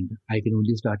defined, I can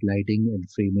only start lighting and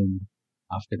framing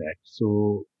after that.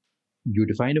 So you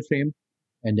define a frame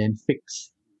and then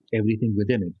fix everything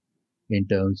within it in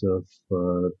terms of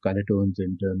color tones,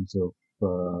 in terms of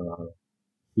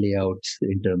layouts,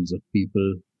 in terms of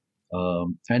people.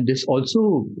 And this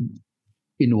also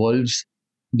involves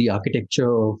the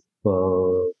architecture of,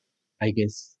 I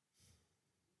guess,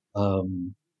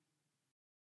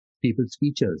 people's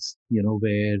features,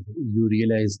 where you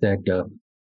realize that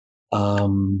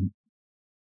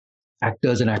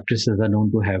actors and actresses are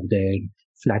known to have their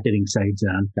flattering sides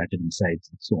and unflattering sides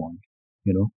and so on.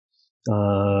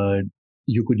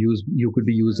 You could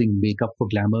be using makeup for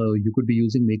glamour. You could be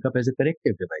using makeup as a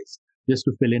corrective device, just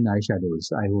to fill in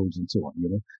eyeshadows, eye holes, and so on.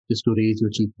 Just to raise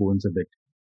your cheekbones a bit.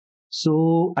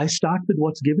 So I start with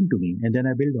what's given to me, and then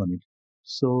I build on it.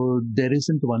 So there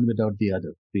isn't one without the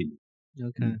other, really.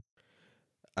 Okay.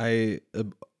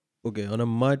 Okay, on a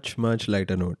much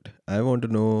lighter note, I want to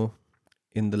know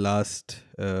in the last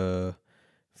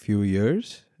few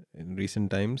years, in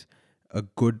recent times, a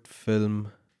good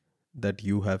film that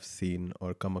you have seen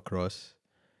or come across,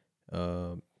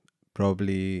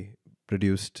 probably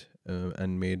produced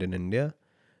and made in India?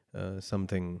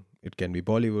 Something, it can be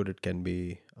Bollywood, it can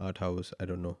be art house, I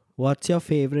don't know. What's your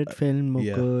favorite film,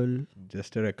 yeah. Mukul?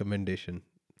 Just a recommendation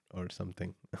or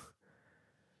something.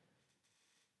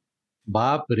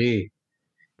 Baap re.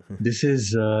 This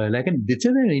is it's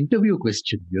an interview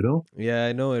question, you know. Yeah,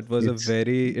 I know. It is It's-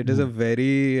 a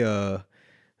very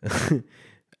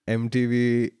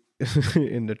MTV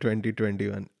in the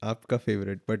 2021. Aapka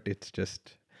favorite, but it's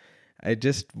just, I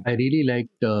really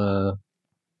liked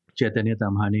Chaitanya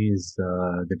Tamhane's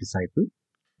The Disciple.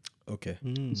 okay.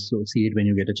 So see it when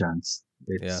you get a chance.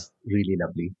 It's really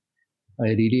lovely. I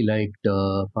really liked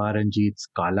Paranjit's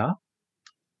Kala.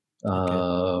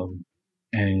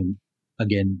 And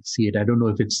again, see it. I don't know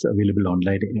if it's available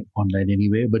online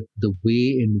anyway, but the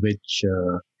way in which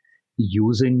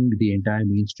using the entire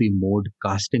mainstream mode,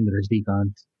 casting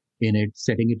Rajnikant in it,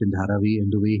 setting it in Dharavi,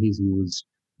 and the way he's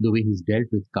dealt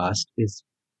with cast is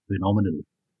phenomenal.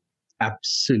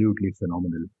 Absolutely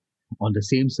phenomenal. On the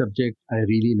same subject, I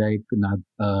really like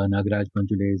Nagaraj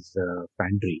Manjule's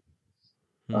Pantry.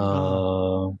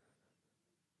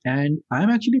 And I'm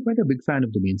actually quite a big fan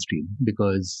of the mainstream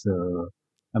because,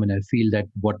 I feel that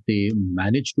what they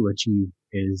managed to achieve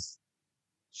is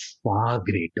far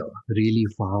greater, really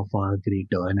far, far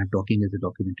greater. And I'm talking as a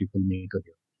documentary filmmaker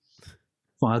here.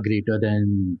 Far greater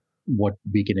than what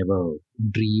we can ever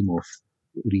dream of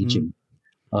reaching.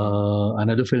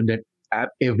 Another film that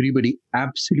everybody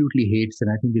absolutely hates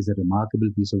and I think is a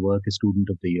remarkable piece of work is Student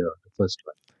of the Year, the first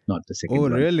one, not the second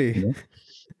one. Oh, really? You know?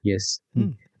 Yes.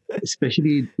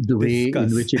 Especially the way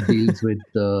in which it deals with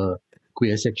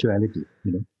queer sexuality,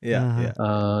 you know. Yeah.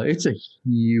 It's a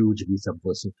hugely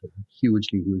subversive film.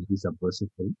 Hugely subversive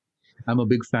film. I'm a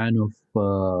big fan of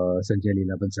Sanjay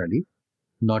Leela Bhansali,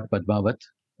 not Padmavat,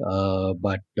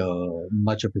 but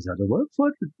much of his other work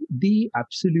for the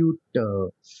absolute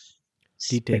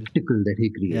spectacle that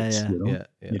he creates, you know.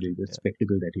 The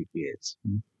spectacle that he creates.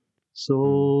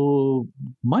 So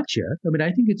much, yeah.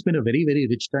 I think it's been a very, very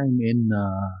rich time in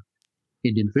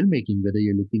Indian filmmaking, whether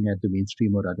you're looking at the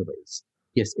mainstream or otherwise.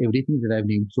 Yes, everything that I've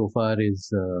named so far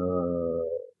is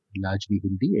largely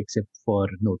Hindi, except for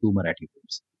two Marathi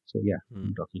films. So yeah,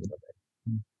 I'm talking about that.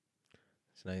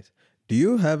 It's nice. Do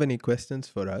you have any questions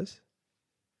for us?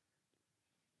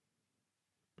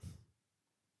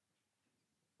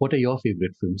 What are your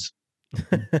favorite films?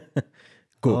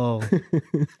 Go.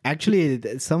 Actually,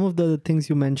 some of the things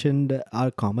you mentioned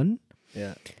are common.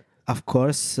 Yeah. Of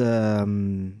course,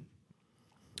 when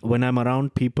I'm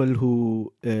around people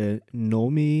who know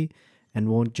me and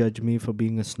won't judge me for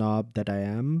being a snob that I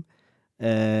am,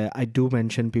 I do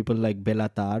mention people like Bela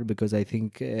Tarr because I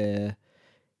think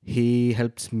he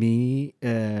helps me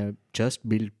just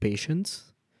build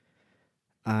patience.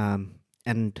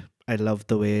 And I love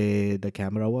the way the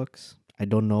camera works. I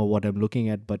don't know what I'm looking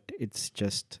at, but it's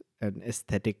just an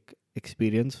aesthetic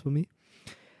experience for me.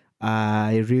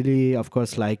 I really, of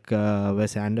course, like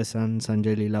Wes Anderson,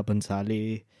 Sanjay Leela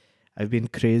Bhansali. I've been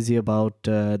crazy about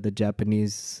the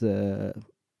Japanese,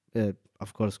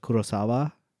 of course,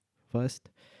 Kurosawa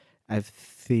first. I've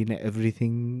seen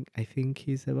everything I think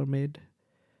he's ever made.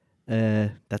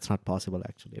 That's not possible,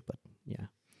 actually, but yeah.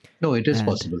 No, it is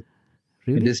possible.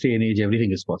 Really? In this day and age,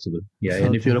 everything is possible. Yeah,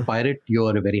 and if you're a pirate,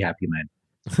 you're a very happy man.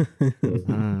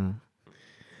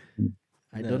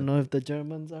 I don't know if the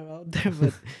Germans are out there,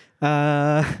 but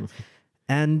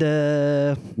and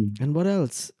what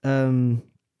else?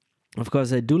 Of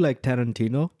course, I do like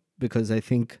Tarantino because I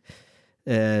think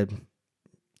I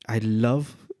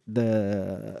love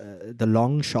the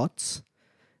long shots,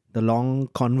 the long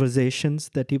conversations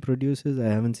that he produces. I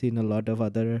haven't seen a lot of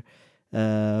other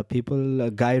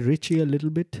people. Guy Ritchie a little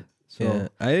bit. So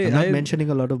I'm not mentioning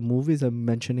a lot of movies. I'm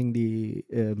mentioning the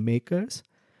makers.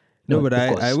 No, but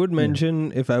I would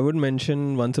mention, if I would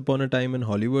mention Once Upon a Time in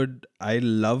Hollywood, I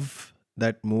love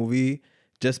that movie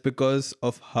just because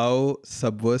of how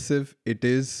subversive it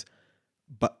is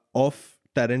of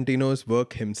Tarantino's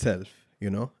work himself, you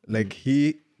know? Like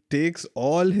he takes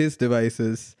all his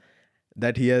devices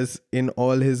that he has in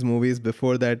all his movies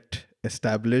before that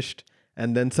established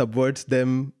and then subverts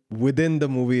them within the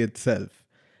movie itself.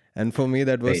 And for me,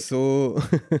 that was so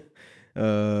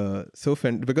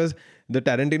because the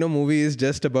Tarantino movie is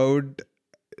just about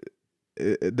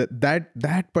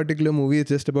that particular movie is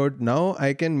just about now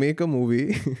I can make a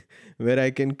movie where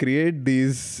I can create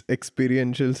these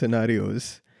experiential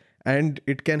scenarios and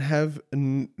it can have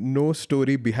no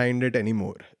story behind it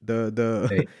anymore. The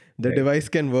Right. the Right. device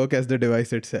can work as the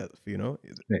device itself, you know.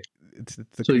 Right. It's the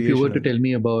So if you were creation to of tell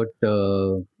me about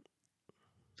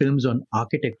films on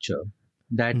architecture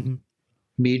that Mhm.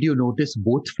 made you notice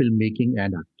both filmmaking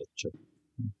and architecture.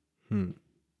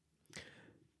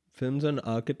 films on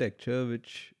architecture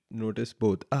which notice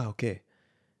both. Okay.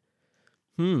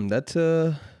 That's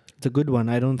a It's a good one.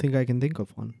 I don't think I can think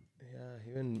of one. yeah,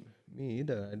 even me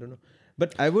either. I don't know.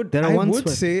 But I would There are I ones would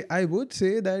where- say I would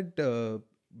say that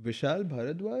Vishal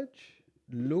Bharadwaj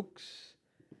looks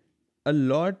a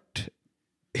lot,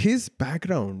 his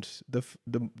backgrounds,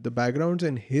 the backgrounds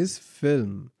in his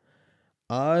film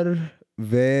are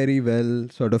very well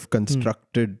sort of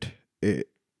constructed,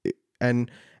 and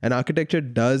architecture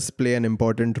does play an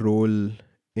important role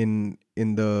in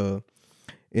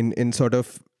sort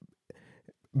of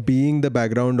being the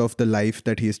background of the life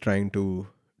that he's trying to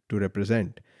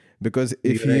represent. Because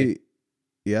if You're he right.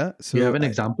 yeah, so Do you have an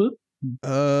example?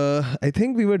 I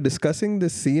think we were discussing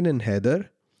this scene in Heather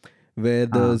where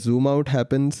the zoom out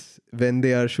happens when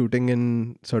they are shooting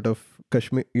in sort of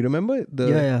Kashmir. You remember the?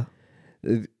 Yeah.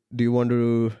 Do you want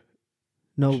to?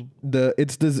 No.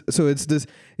 It's this. So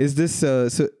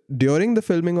during the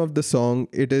filming of the song,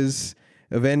 it is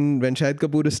when Shahid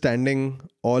Kapoor is standing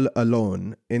all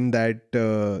alone in that.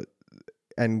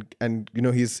 And you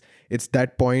know, it's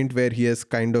that point where he has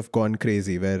kind of gone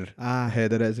crazy, where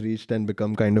Heather has reached and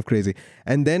become kind of crazy,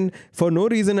 and then for no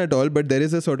reason at all, but there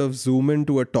is a sort of zoom in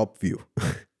to a top view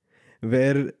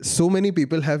where so many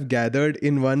people have gathered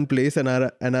in one place and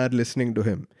are listening to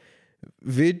him,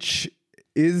 which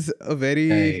is a very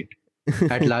Right.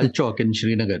 At Lal Chowk in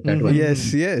Srinagar, that one.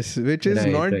 yes, which is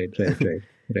Right, not right.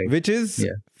 which is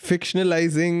Yeah.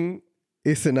 fictionalizing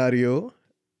a scenario,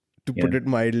 to put it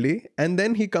mildly, and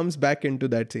then he comes back into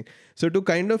that scene. So to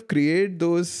kind of create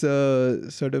those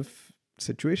sort of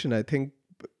situation, I think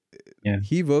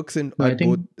he works in No, I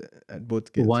think at both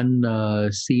scales. one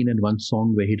scene and one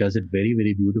song where he does it very,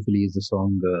 very beautifully is the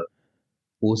song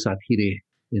O Sathi Re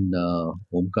in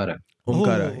Omkara.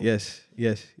 Omkara, Oh. yes.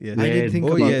 I didn't think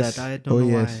Oh, about yes. that. I don't Oh, know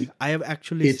yes. why. I have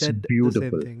actually It's said the beautiful.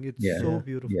 same thing. It's Yeah. so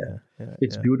beautiful.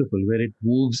 It's beautiful, where it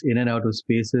moves in and out of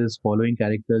spaces, following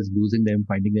characters, losing them,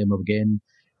 finding them again,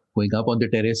 going up on the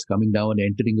terrace, coming down,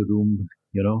 entering a room,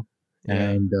 you know,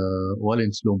 and all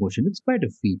in slow motion. It's quite a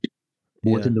feat,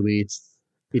 both in the way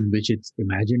in which it's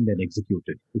imagined and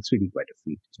executed. It's really quite a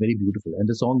feat. It's very beautiful, and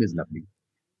the song is lovely.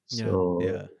 So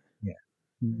Yeah.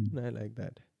 Mm. I like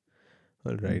that.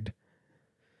 All right.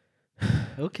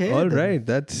 Okay. All then.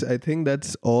 right. I think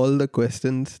that's all the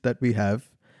questions that we have.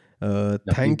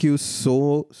 Thank you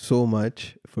so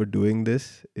much for doing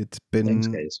this. It's been Thanks,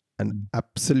 guys. an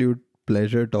absolute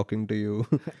pleasure talking to you.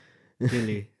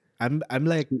 Really. I'm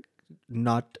like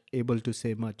not able to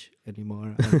say much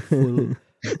anymore. I'm full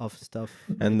of stuff.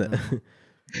 And right now.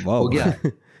 wow. हो गया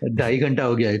 2.5 घंटा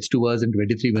हो गया. It's 2 hours and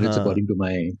 23 minutes according to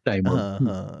my timer.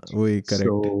 Wait, correct.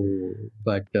 So,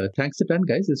 but thanks a ton,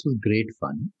 guys. This was great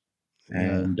fun,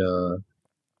 and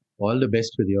all the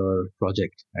best with your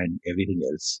project and everything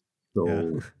else. So, I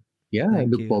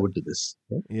Thank look you. forward to this.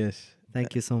 Yeah? Yes. Thank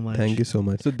you so much. Thank you so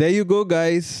much. So there you go,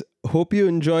 guys. Hope you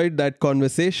enjoyed that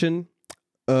conversation.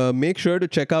 Make sure to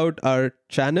check out our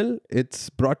channel. It's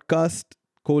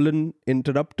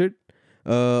broadcast::interrupted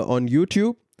on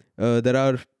YouTube. There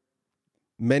are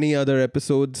many other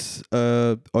episodes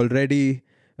already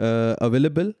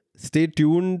available. Stay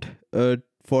tuned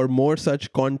for more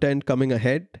such content coming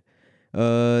ahead.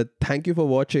 Thank you for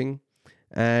watching,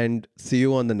 and see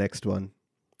you on the next one.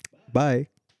 Bye.